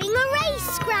 We're having a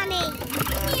race, Granny.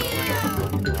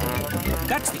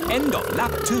 That's the end of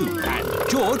lap 2 and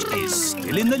George is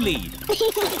still in the lead.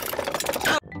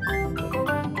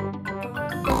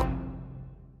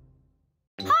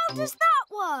 How does that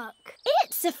work?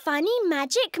 It's a funny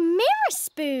magic mirror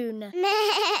spoon.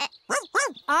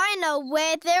 I know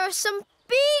where there are some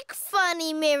big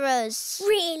funny mirrors.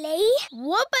 Really?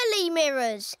 Wobbly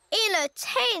mirrors in a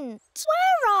tent.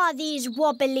 Where are these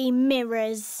wobbly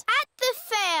mirrors? At the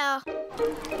fair.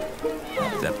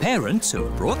 The parents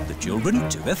have brought the children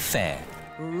to a fair.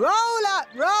 Roll up,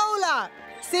 roll up.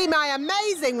 See my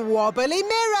amazing wobbly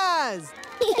mirrors.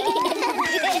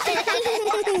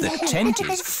 The tent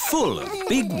is full of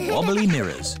big wobbly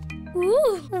mirrors.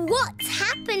 Ooh, what's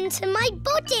happened to my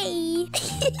body?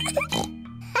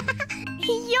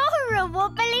 You're a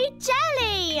wobbly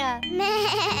jelly.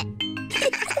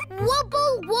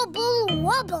 Wobble, wobble,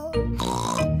 wobble.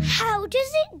 How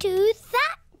does it do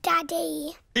that,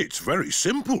 Daddy? It's very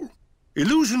simple.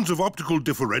 Illusions of optical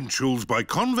differentials by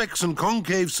convex and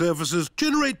concave surfaces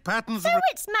generate patterns... So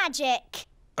it's magic?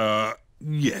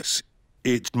 Yes,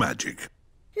 it's magic.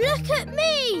 Look at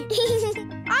me!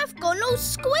 I've gone all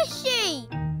squishy.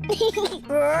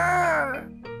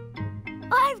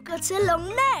 I've got a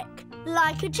long neck,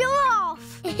 like a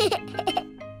giraffe.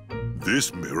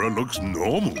 This mirror looks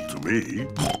normal to me.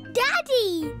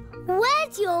 Daddy,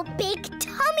 where's your big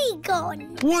tummy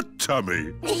gone? What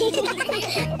tummy?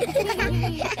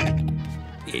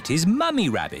 It is Mummy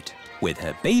Rabbit with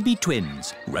her baby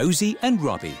twins, Rosie and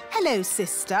Robbie. Hello,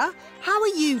 sister. How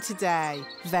are you today?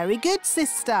 Very good,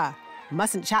 sister.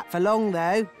 Mustn't chat for long,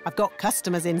 though. I've got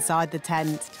customers inside the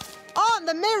tent. Aren't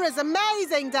the mirrors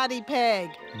amazing, Daddy Pig?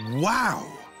 Wow!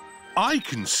 I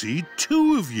can see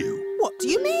two of you. What do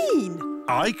you mean?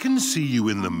 I can see you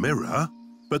in the mirror,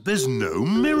 but there's no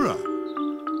mirror.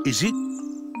 Is it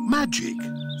magic?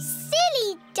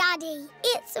 Silly, Daddy.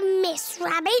 It's Miss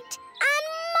Rabbit and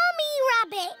Mummy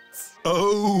Rabbit.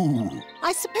 Oh!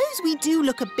 I suppose we do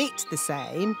look a bit the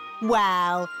same.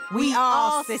 Well, we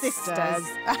are sisters.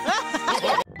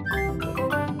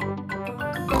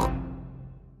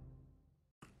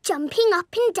 Jumping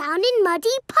up and down in muddy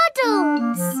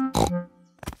puddles.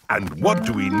 And what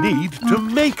do we need to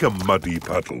make a muddy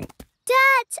puddle?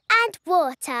 Dirt and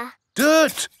water.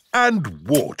 Dirt and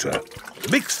water.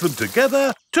 Mix them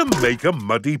together to make a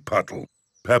muddy puddle.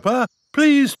 Peppa,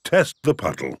 please test the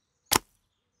puddle.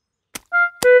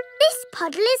 This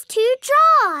puddle is too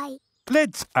dry.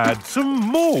 Let's add some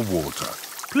more water.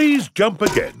 Please jump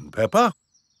again, Peppa.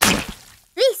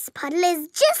 This puddle is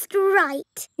just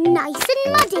right. Nice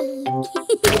and muddy.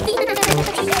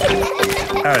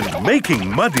 And making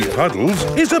muddy puddles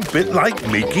is a bit like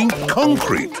making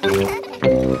concrete.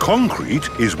 Concrete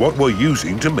is what we're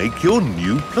using to make your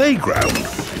new playground.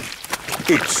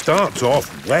 It starts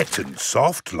off wet and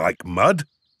soft like mud,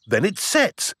 then it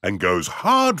sets and goes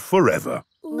hard forever.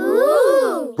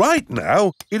 Ooh! Right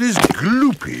now, it is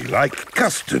gloopy like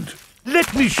custard.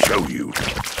 Let me show you.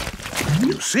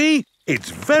 You see,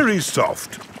 it's very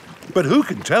soft. But who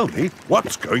can tell me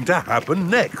what's going to happen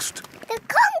next? The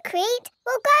concrete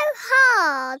will go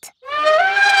hard.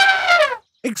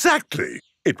 Exactly.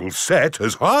 It will set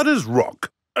as hard as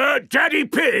rock. Daddy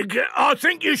Pig, I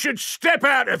think you should step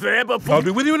out of there before... I'll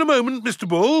be with you in a moment, Mr.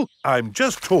 Bull. I'm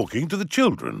just talking to the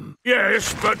children.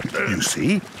 Yes, but... You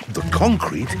see, the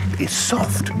concrete is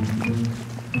soft.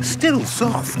 Still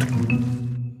soft.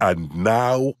 And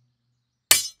now...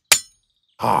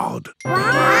 hard.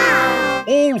 Wow!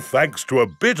 All thanks to a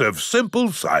bit of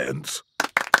simple science.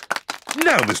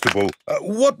 Now, Mr. Bull,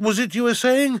 what was it you were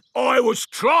saying? I was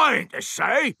trying to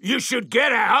say you should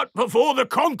get out before the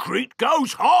concrete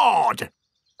goes hard.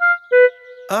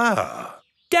 Ah.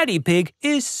 Daddy Pig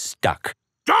is stuck.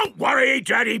 Don't worry,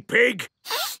 Daddy Pig.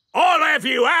 I'll have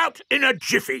you out in a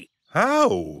jiffy.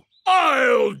 How?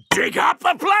 I'll dig up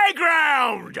the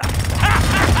playground.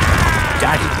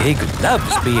 Daddy Pig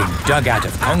loves being dug out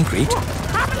of concrete.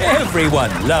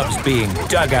 Everyone loves being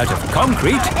dug out of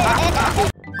concrete.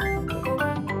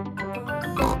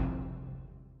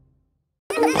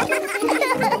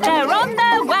 They're on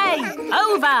their way.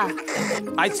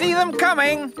 Over. I see them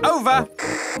coming. Over.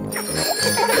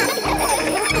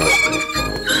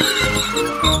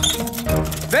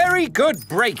 Very good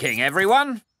braking,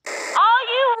 everyone. Are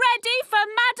you ready for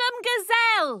Madame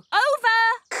Gazelle? Over.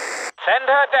 Send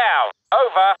her down.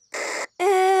 Over.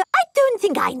 I don't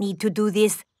think I need to do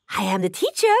this. I am the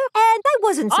teacher, and I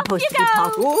wasn't supposed to be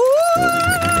taught.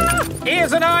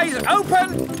 Ears and eyes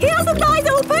open. Ears and eyes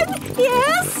open.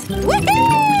 Yes.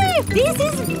 Woohoo! This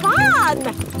is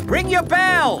fun. Ring your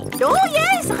bell. Oh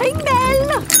yes, ring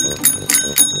bell.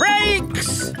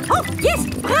 Brakes. Oh yes,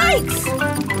 brakes.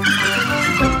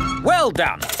 Well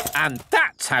done. And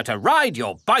that's how to ride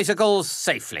your bicycles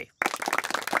safely.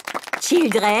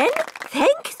 Children,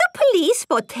 thank the police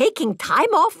for taking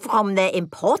time off from their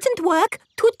important work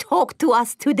to talk to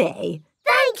us today.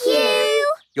 Thank you.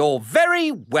 You're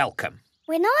very welcome.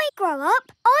 When I grow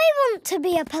up, I want to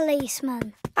be a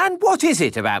policeman. And what is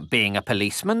it about being a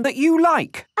policeman that you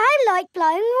like? I like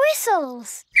blowing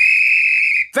whistles.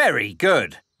 Very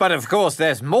good. But of course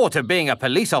there's more to being a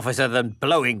police officer than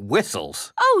blowing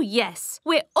whistles. Oh, yes.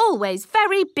 We're always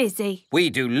very busy. We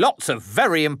do lots of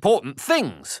very important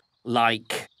things,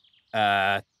 like...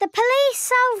 The police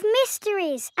solve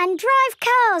mysteries and drive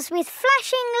cars with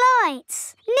flashing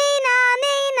lights. Nina,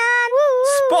 Nina, woo!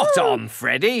 Spot on,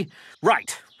 Freddy.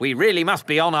 Right, we really must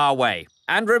be on our way.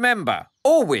 And remember,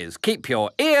 always keep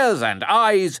your ears and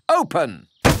eyes open.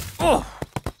 Oh,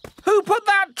 who put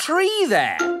that tree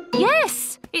there?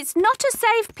 Yes, It's not a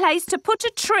safe place to put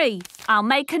a tree. I'll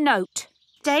make a note.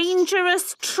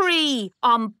 Dangerous tree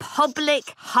on public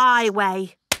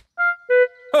highway.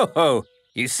 Ho ho!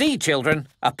 You see, children,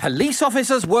 a police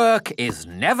officer's work is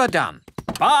never done.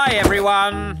 Bye,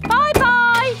 everyone.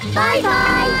 Bye-bye.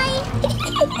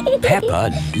 Bye-bye.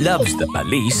 Peppa loves the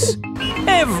police.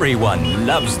 Everyone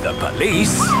loves the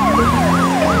police.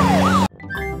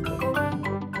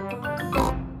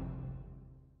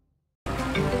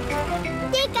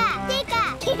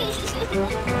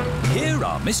 Here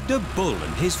are Mr. Bull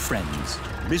and his friends.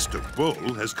 Mr.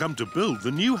 Bull has come to build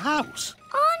the new house.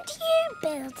 Aren't you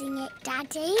building it,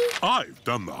 Daddy? I've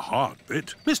done the hard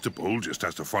bit. Mr. Bull just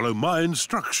has to follow my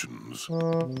instructions.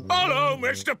 Hello,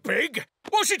 Mr. Pig.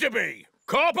 What's it to be?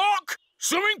 Car park?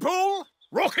 Swimming pool?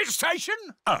 Rocket station?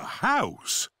 A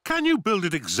house? Can you build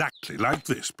it exactly like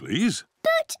this, please?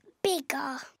 But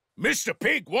bigger. Mr.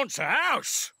 Pig wants a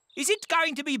house. Is it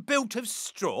going to be built of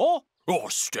straw?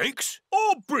 Or sticks?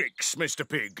 Or bricks, Mr.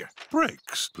 Pig?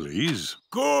 Bricks, please.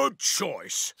 Good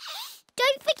choice.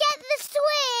 Don't forget the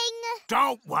swing.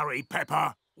 Don't worry,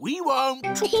 Peppa. We won't.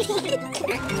 Can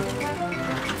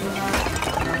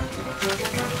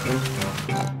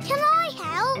I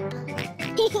help?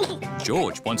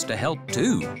 George wants to help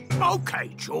too.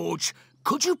 OK, George.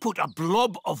 Could you put a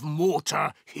blob of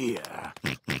mortar here?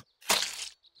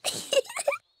 It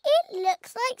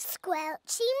looks like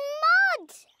squelchy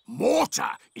mud.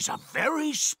 Mortar is a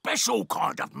very special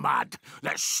kind of mud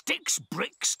that sticks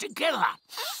bricks together.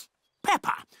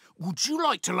 Peppa, would you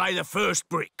like to lay the first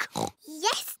brick?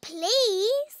 Yes,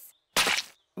 please.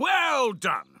 Well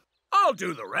done. I'll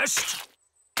do the rest.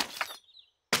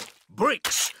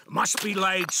 Bricks must be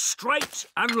laid straight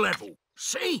and level.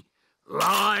 See?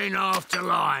 Line after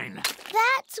line.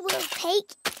 That will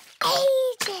take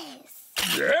ages.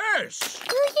 Yes.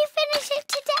 Will you finish it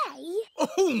today?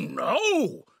 Oh, no.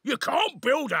 You can't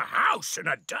build a house in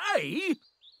a day.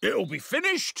 It'll be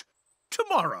finished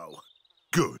tomorrow.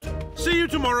 Good. See you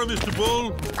tomorrow, Mr.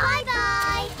 Bull.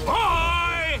 Bye-bye.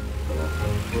 Bye!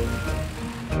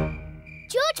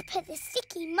 George put the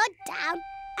sticky mud down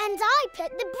and I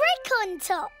put the brick on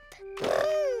top.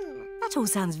 That all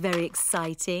sounds very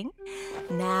exciting.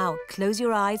 Now, close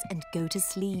your eyes and go to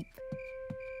sleep.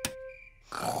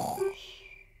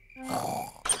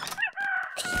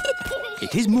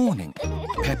 It is morning.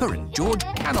 Peppa and George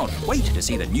cannot wait to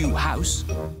see the new house.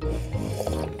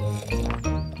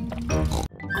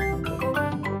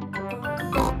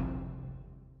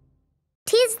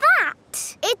 Tis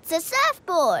that? It's a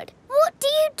surfboard. What do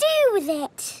you do with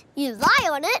it? You lie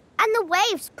on it and the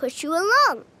waves push you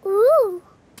along. Ooh.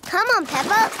 Come on,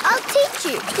 Peppa, I'll teach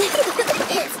you.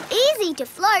 It's easy to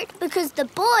float because the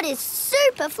board is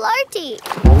super floaty.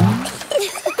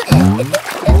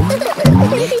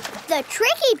 The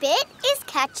tricky bit is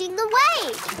catching the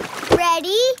wave.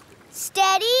 Ready,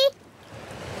 steady,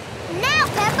 now,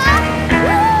 Peppa!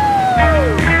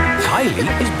 Woo! Kylie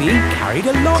is being carried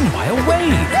along by a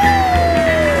wave.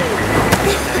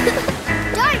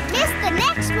 Don't miss the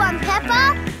next one,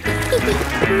 Peppa.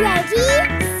 Ready,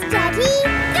 steady,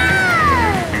 go!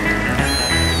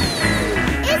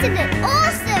 Isn't it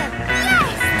awesome?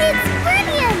 Yes, it's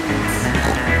brilliant!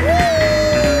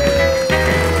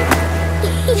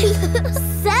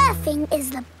 Surfing is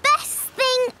the best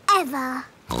thing ever.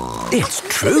 It's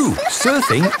true.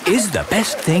 Surfing is the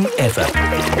best thing ever.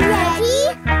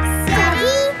 Ready,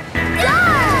 steady, go!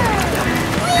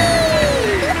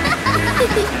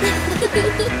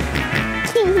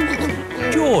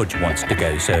 George wants to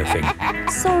go surfing.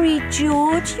 Sorry,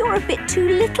 George, you're a bit too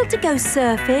little to go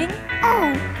surfing.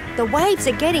 Oh, the waves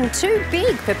are getting too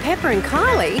big for Peppa and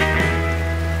Kylie.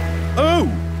 Oh,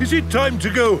 is it time to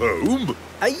go home?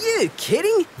 Are you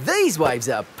kidding? These waves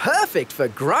are perfect for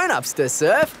grown-ups to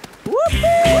surf.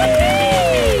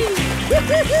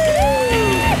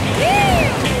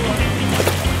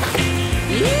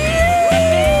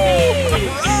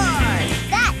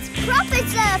 That's proper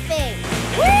surfing!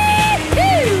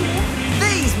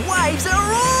 These waves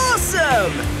are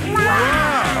awesome!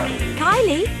 Wow!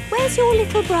 Kylie, where's your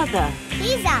little brother?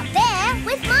 He's out there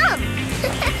with Mum.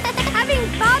 Having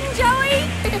fun, Joey?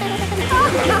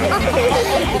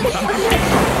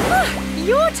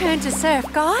 Your turn to surf,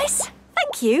 guys.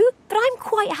 Thank you, but I'm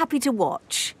quite happy to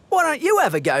watch. Why don't you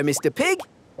have a go, Mr. Pig?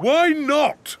 Why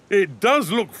not? It does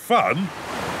look fun.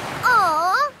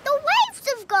 Aw, the waves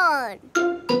have gone.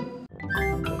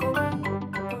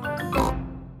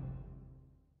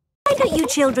 Why don't you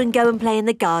children go and play in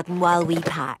the garden while we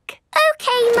pack? OK,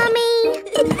 Mummy.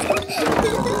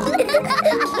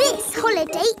 This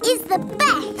holiday is the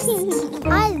best.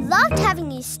 I loved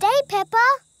having you stay, Peppa.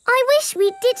 I I wish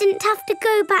we didn't have to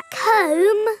go back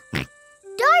home.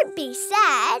 Don't be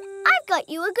sad. I've got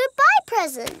you a goodbye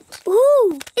present.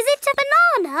 Ooh, is it a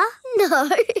banana? No.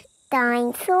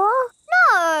 Dinosaur?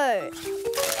 No.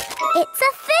 It's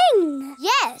a thing.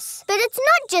 Yes, but it's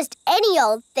not just any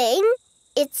old thing.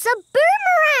 It's a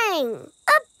boomerang.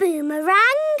 A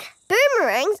boomerang?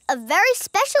 Boomerangs are very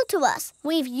special to us.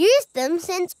 We've used them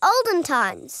since olden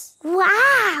times.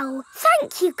 Wow.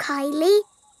 Thank you, Kylie.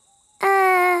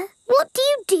 What do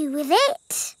you do with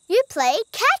it? You play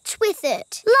catch with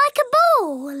it. Like a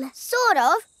ball? Sort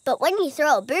of, but when you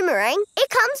throw a boomerang, it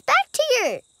comes back to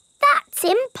you. That's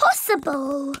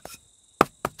impossible.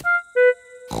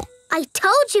 I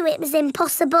told you it was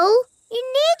impossible. You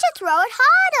need to throw it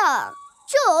harder.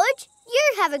 George,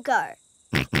 you have a go.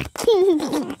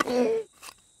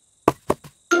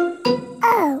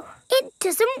 Oh, it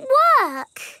doesn't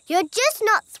work. You're just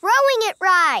not throwing it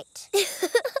right.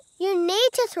 You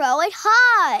need to throw it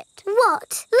hard.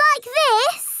 What, like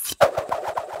this?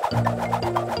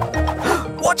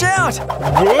 Watch out!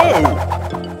 Whoa!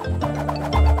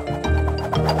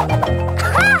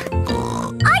 Ha!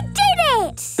 I did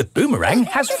it! The boomerang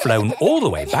has flown all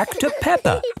the way back to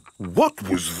Peppa. What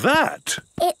was that?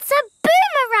 It's a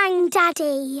boomerang,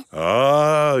 Daddy.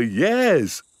 Ah,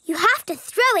 yes. You have to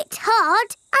throw it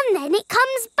hard and then it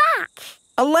comes back.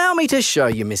 Allow me to show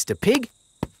you, Mr. Pig.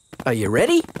 Are you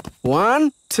ready?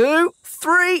 1, 2,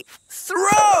 3,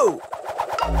 throw!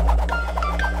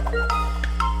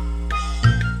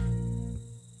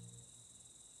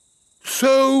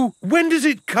 So, when does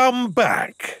it come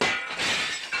back?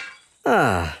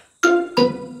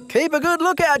 Keep a good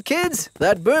lookout, kids.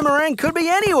 That boomerang could be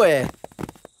anywhere.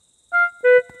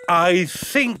 I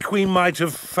think we might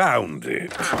have found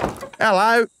it.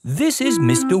 Hello. This is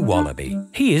Mr. Wallaby.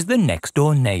 He is the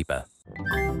next-door neighbour.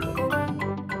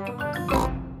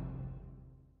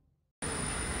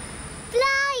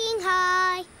 Flying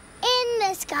high in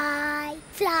the sky,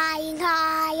 flying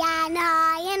high and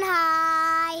high and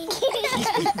high.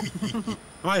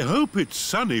 I hope it's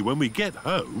sunny when we get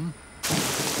home.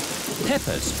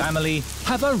 Peppa's family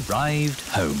have arrived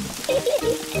home.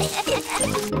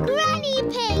 Granny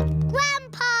Pig,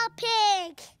 Grandpa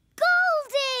Pig,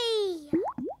 Goldie!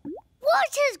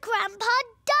 What has Grandpa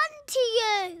done to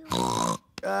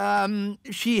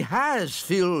you? She has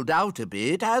filled out a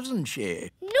bit, hasn't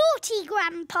she? Naughty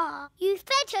Grandpa, you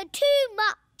fed her too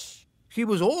much. She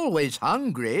was always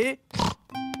hungry.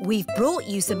 We've brought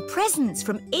you some presents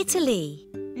from Italy.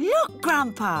 Look,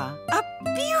 Grandpa, a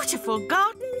beautiful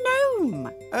garden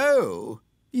gnome. Oh,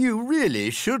 you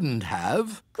really shouldn't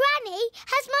have. Granny,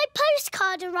 has my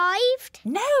postcard arrived?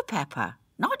 No, Peppa,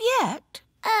 not yet.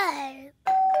 Oh,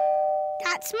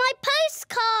 that's my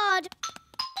postcard.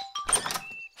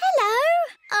 Hello.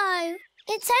 Oh,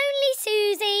 it's only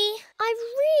Susie. I've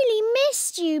really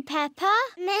missed you, Peppa.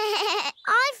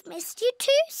 I've missed you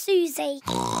too, Susie.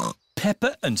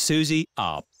 Peppa and Susie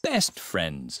are best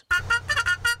friends.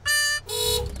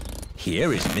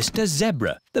 Here is Mr.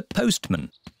 Zebra, the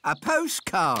postman. A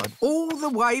postcard all the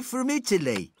way from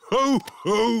Italy. Ho,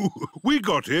 ho! We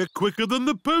got here quicker than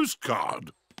the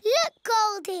postcard. Look,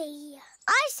 Goldie.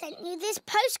 I sent you this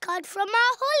postcard from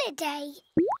our holiday.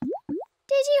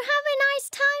 Did you have a nice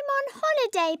time on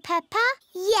holiday, Peppa?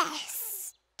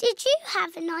 Yes. Did you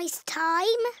have a nice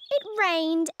time? It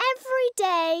rained every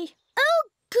day. Oh,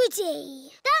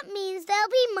 goody. That means there'll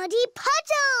be muddy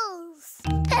puddles.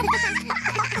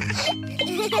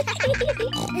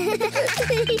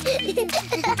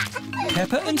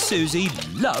 Peppa and Susie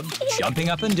love jumping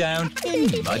up and down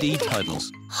in muddy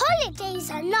puddles.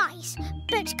 Holidays are nice,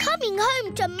 but coming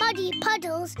home to muddy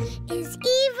puddles is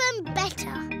even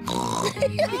better.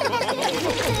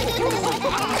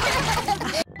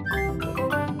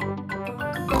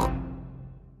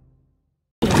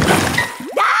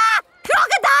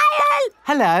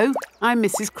 Hello, I'm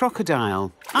Mrs.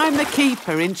 Crocodile. I'm the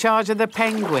keeper in charge of the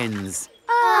penguins.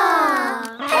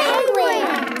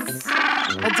 Penguins!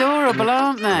 Adorable,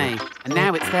 aren't they? And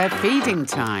now it's their feeding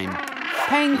time.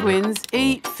 Penguins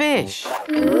eat fish.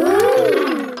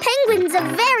 Ooh. Penguins are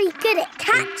very good at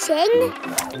catching.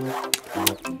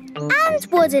 And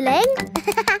waddling.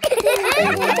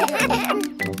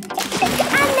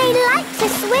 And they like to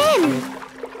swim.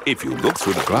 If you look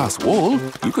through the glass wall,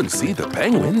 you can see the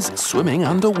penguins swimming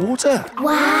underwater.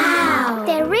 Wow!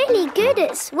 They're really good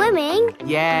at swimming.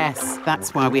 Yes,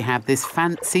 that's why we have this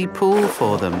fancy pool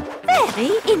for them.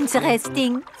 Very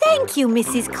interesting. Thank you,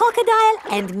 Mrs. Crocodile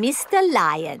and Mr.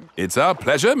 Lion. It's our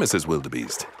pleasure, Mrs.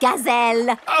 Wildebeest.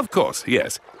 Gazelle. Of course,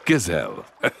 yes. Gazelle.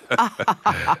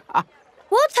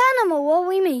 What animal are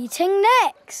we meeting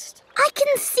next? I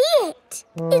can see it.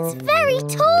 It's very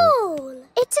tall.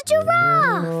 It's a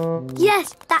giraffe.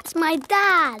 Yes, that's my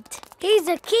dad. He's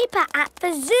a keeper at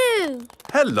the zoo.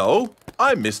 Hello,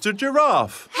 I'm Mr.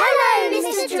 Giraffe. Hello,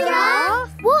 Mr.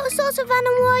 Giraffe. What sort of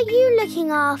animal are you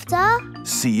looking after?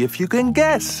 See if you can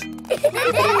guess. Look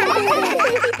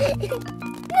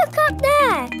up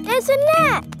there. There's a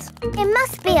net. It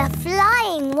must be a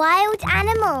flying wild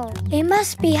animal. It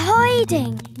must be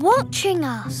hiding, watching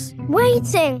us,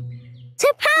 waiting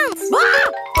to pounce.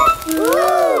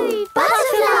 Ooh,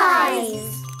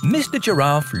 butterflies! Mr.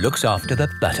 Giraffe looks after the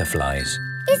butterflies.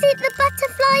 Is it the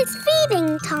butterflies'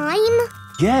 feeding time?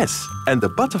 Yes, and the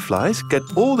butterflies get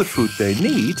all the food they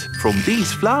need from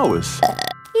these flowers.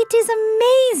 It is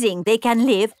amazing they can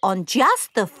live on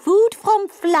just the food from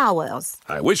flowers.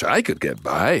 I wish I could get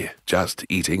by just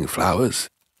eating flowers.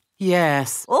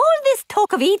 Yes. All this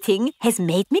talk of eating has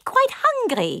made me quite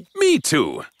hungry. Me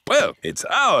too. Well, it's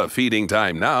our feeding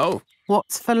time now.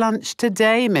 What's for lunch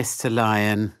today, Mr.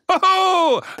 Lion?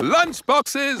 Oh, lunch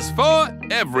boxes for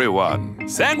everyone.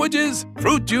 Sandwiches,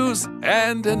 fruit juice,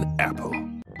 and an apple.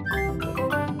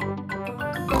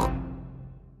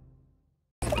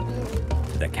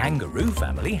 The kangaroo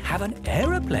family have an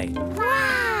aeroplane.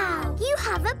 Wow! You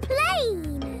have a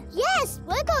plane! Yes,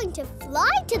 we're going to fly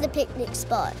to the picnic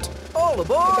spot. All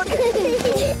aboard!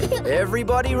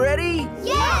 Everybody ready?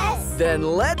 Yes! Then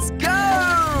let's go!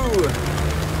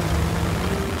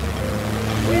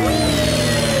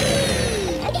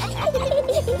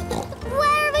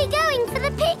 Where are we going for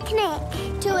the picnic?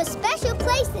 To a special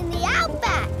place in the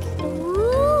outback.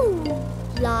 Ooh!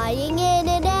 Flying in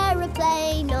an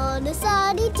aeroplane on a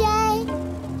sunny day.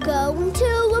 Going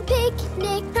to a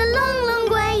picnic a long, long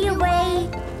way away.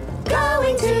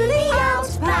 Going to the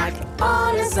outback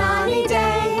on a sunny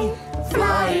day.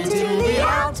 Flying to the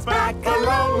outback a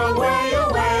long, long way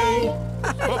away.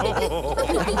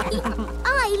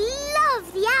 I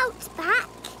love the outback.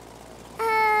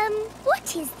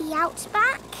 What is the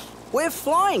outback? We're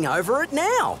flying over it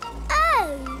now.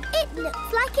 Oh, it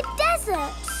looks like a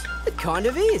desert. It kind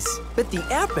of is. But the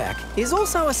outback is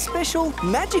also a special,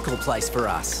 magical place for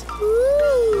us.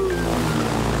 Ooh.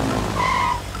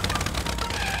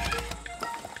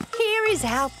 Here is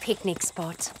our picnic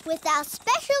spot. With our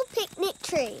special picnic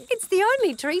tree. It's the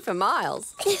only tree for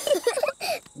miles.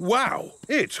 Wow,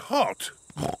 it's hot.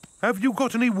 Have you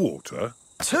got any water?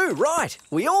 Too right.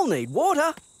 We all need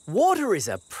water. Water is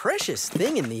a precious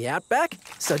thing in the outback,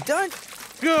 so don't...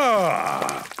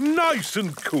 Ah, nice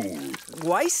and cool.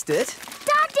 Waste it.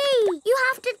 Daddy, you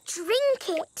have to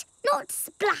drink it, not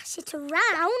splash it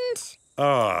around.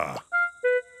 Ah.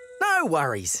 No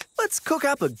worries. Let's cook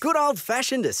up a good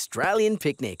old-fashioned Australian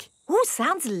picnic. Oh,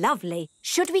 sounds lovely.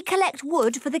 Should we collect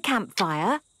wood for the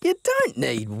campfire? You don't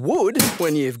need wood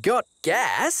when you've got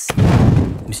gas.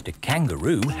 Mr.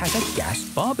 Kangaroo has a gas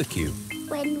barbecue.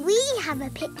 When we have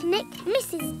a picnic,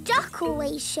 Mrs. Duck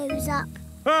always shows up.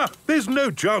 Ah, there's no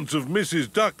chance of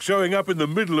Mrs. Duck showing up in the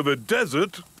middle of a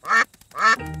desert.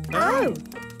 Oh.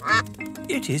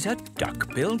 It is a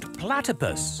duck-billed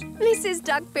platypus. Mrs.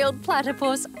 Duck-billed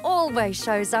Platypus always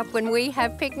shows up when we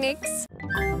have picnics.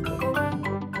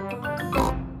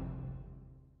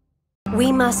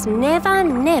 We must never,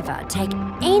 never take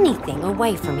anything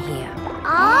away from here.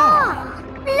 Ah,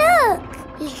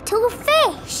 look, little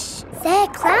fish. They're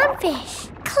clownfish.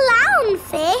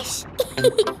 Clownfish?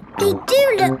 They do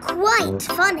look quite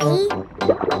funny.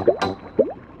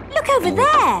 Look over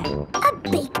there. A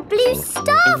big blue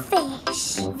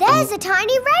starfish. There's a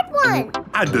tiny red one.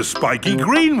 And a spiky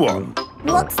green one.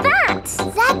 What's that?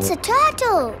 That's a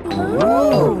turtle.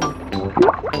 Ooh.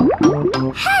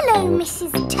 Hello,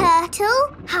 Mrs.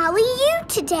 Turtle. How are you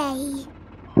today?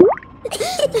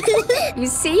 You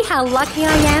see how lucky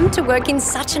I am to work in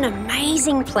such an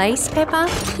amazing place, Peppa?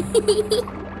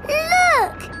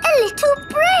 Look, a little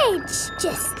bridge,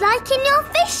 just like in your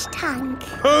fish tank.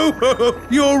 Oh,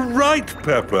 you're right,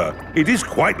 Peppa. It is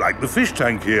quite like the fish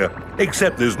tank here,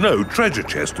 except there's no treasure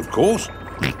chest, of course.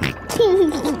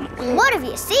 What have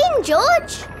you seen,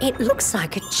 George? It looks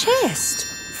like a chest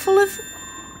full of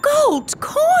gold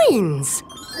coins.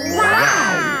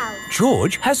 Wow!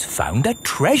 George has found a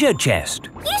treasure chest.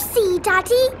 You see,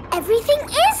 Daddy, everything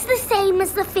is the same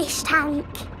as the fish tank.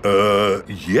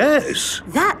 Yes.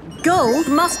 That gold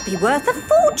must be worth a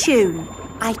fortune.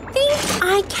 I think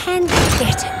I can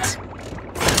get it.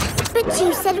 But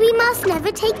you said we must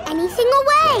never take anything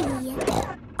away.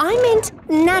 I meant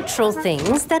natural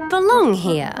things that belong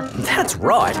here. That's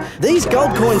right. These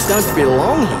gold coins don't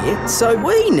belong here, so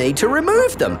we need to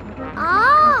remove them.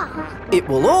 Ah, It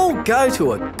will all go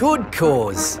to a good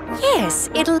cause. Yes,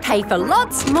 it'll pay for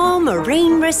lots more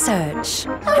marine research.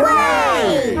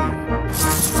 Hooray!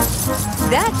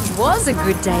 That was a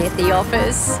good day at the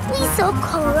office. We saw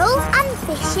coral and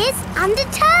fishes and a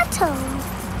turtle.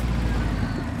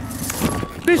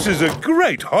 This is a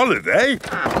great holiday.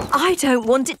 I don't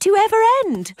want it to ever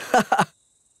end.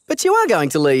 But you are going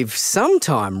to leave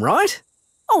sometime, right?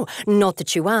 Oh, not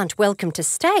that you aren't welcome to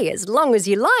stay as long as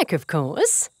you like, of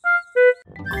course.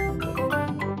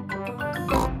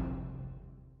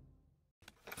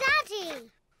 Daddy,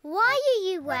 why are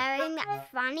you wearing that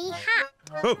funny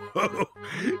hat?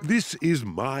 This is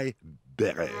my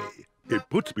beret. It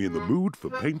puts me in the mood for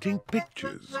painting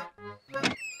pictures.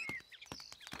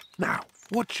 Now,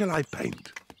 what shall I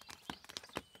paint?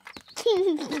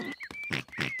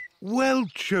 Well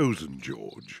chosen,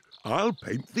 George. I'll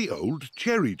paint the old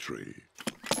cherry tree.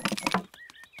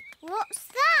 What's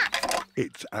that?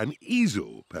 It's an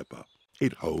easel, Peppa.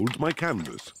 It holds my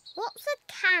canvas. What's a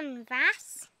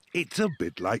canvas? It's a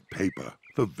bit like paper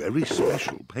for very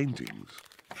special paintings.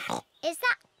 Is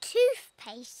that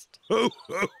toothpaste? Oh,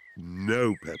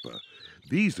 no, Peppa.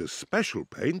 These are special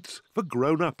paints for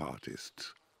grown-up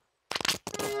artists.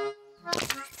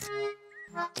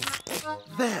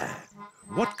 There.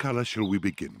 What colour shall we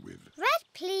begin with? Red,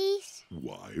 please.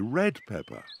 Why red,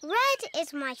 Peppa? Red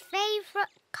is my favourite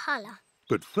colour.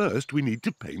 But first we need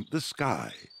to paint the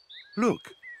sky.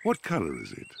 Look, what colour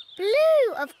is it?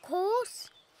 Blue, of course.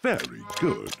 Very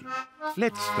good.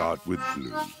 Let's start with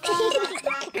blue.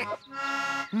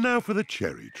 Now for the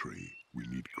cherry tree. We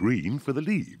need green for the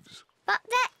leaves. But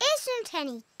there isn't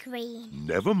any green.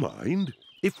 Never mind.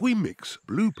 If we mix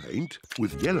blue paint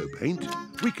with yellow paint,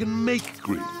 we can make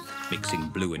green. Mixing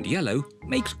blue and yellow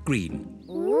makes green.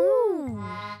 Ooh.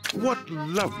 What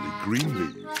lovely green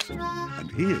leaves.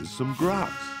 And here's some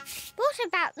grass. What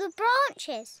about the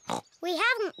branches? We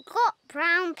haven't got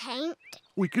brown paint.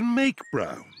 We can make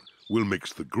brown. We'll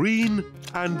mix the green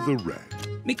and the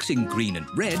red. Mixing green and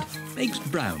red makes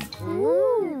brown.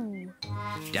 Ooh.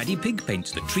 Daddy Pig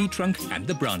paints the tree trunk and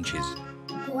the branches.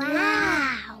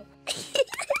 Wow.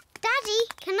 Daddy,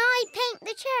 can I paint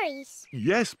the cherries?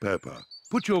 Yes, Peppa.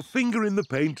 Put your finger in the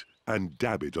paint and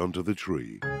dab it onto the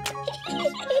tree. 1,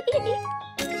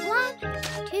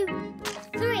 2,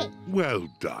 3. Well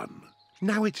done.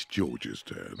 Now it's George's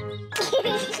turn.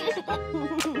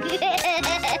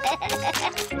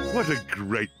 What a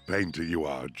great painter you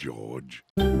are, George.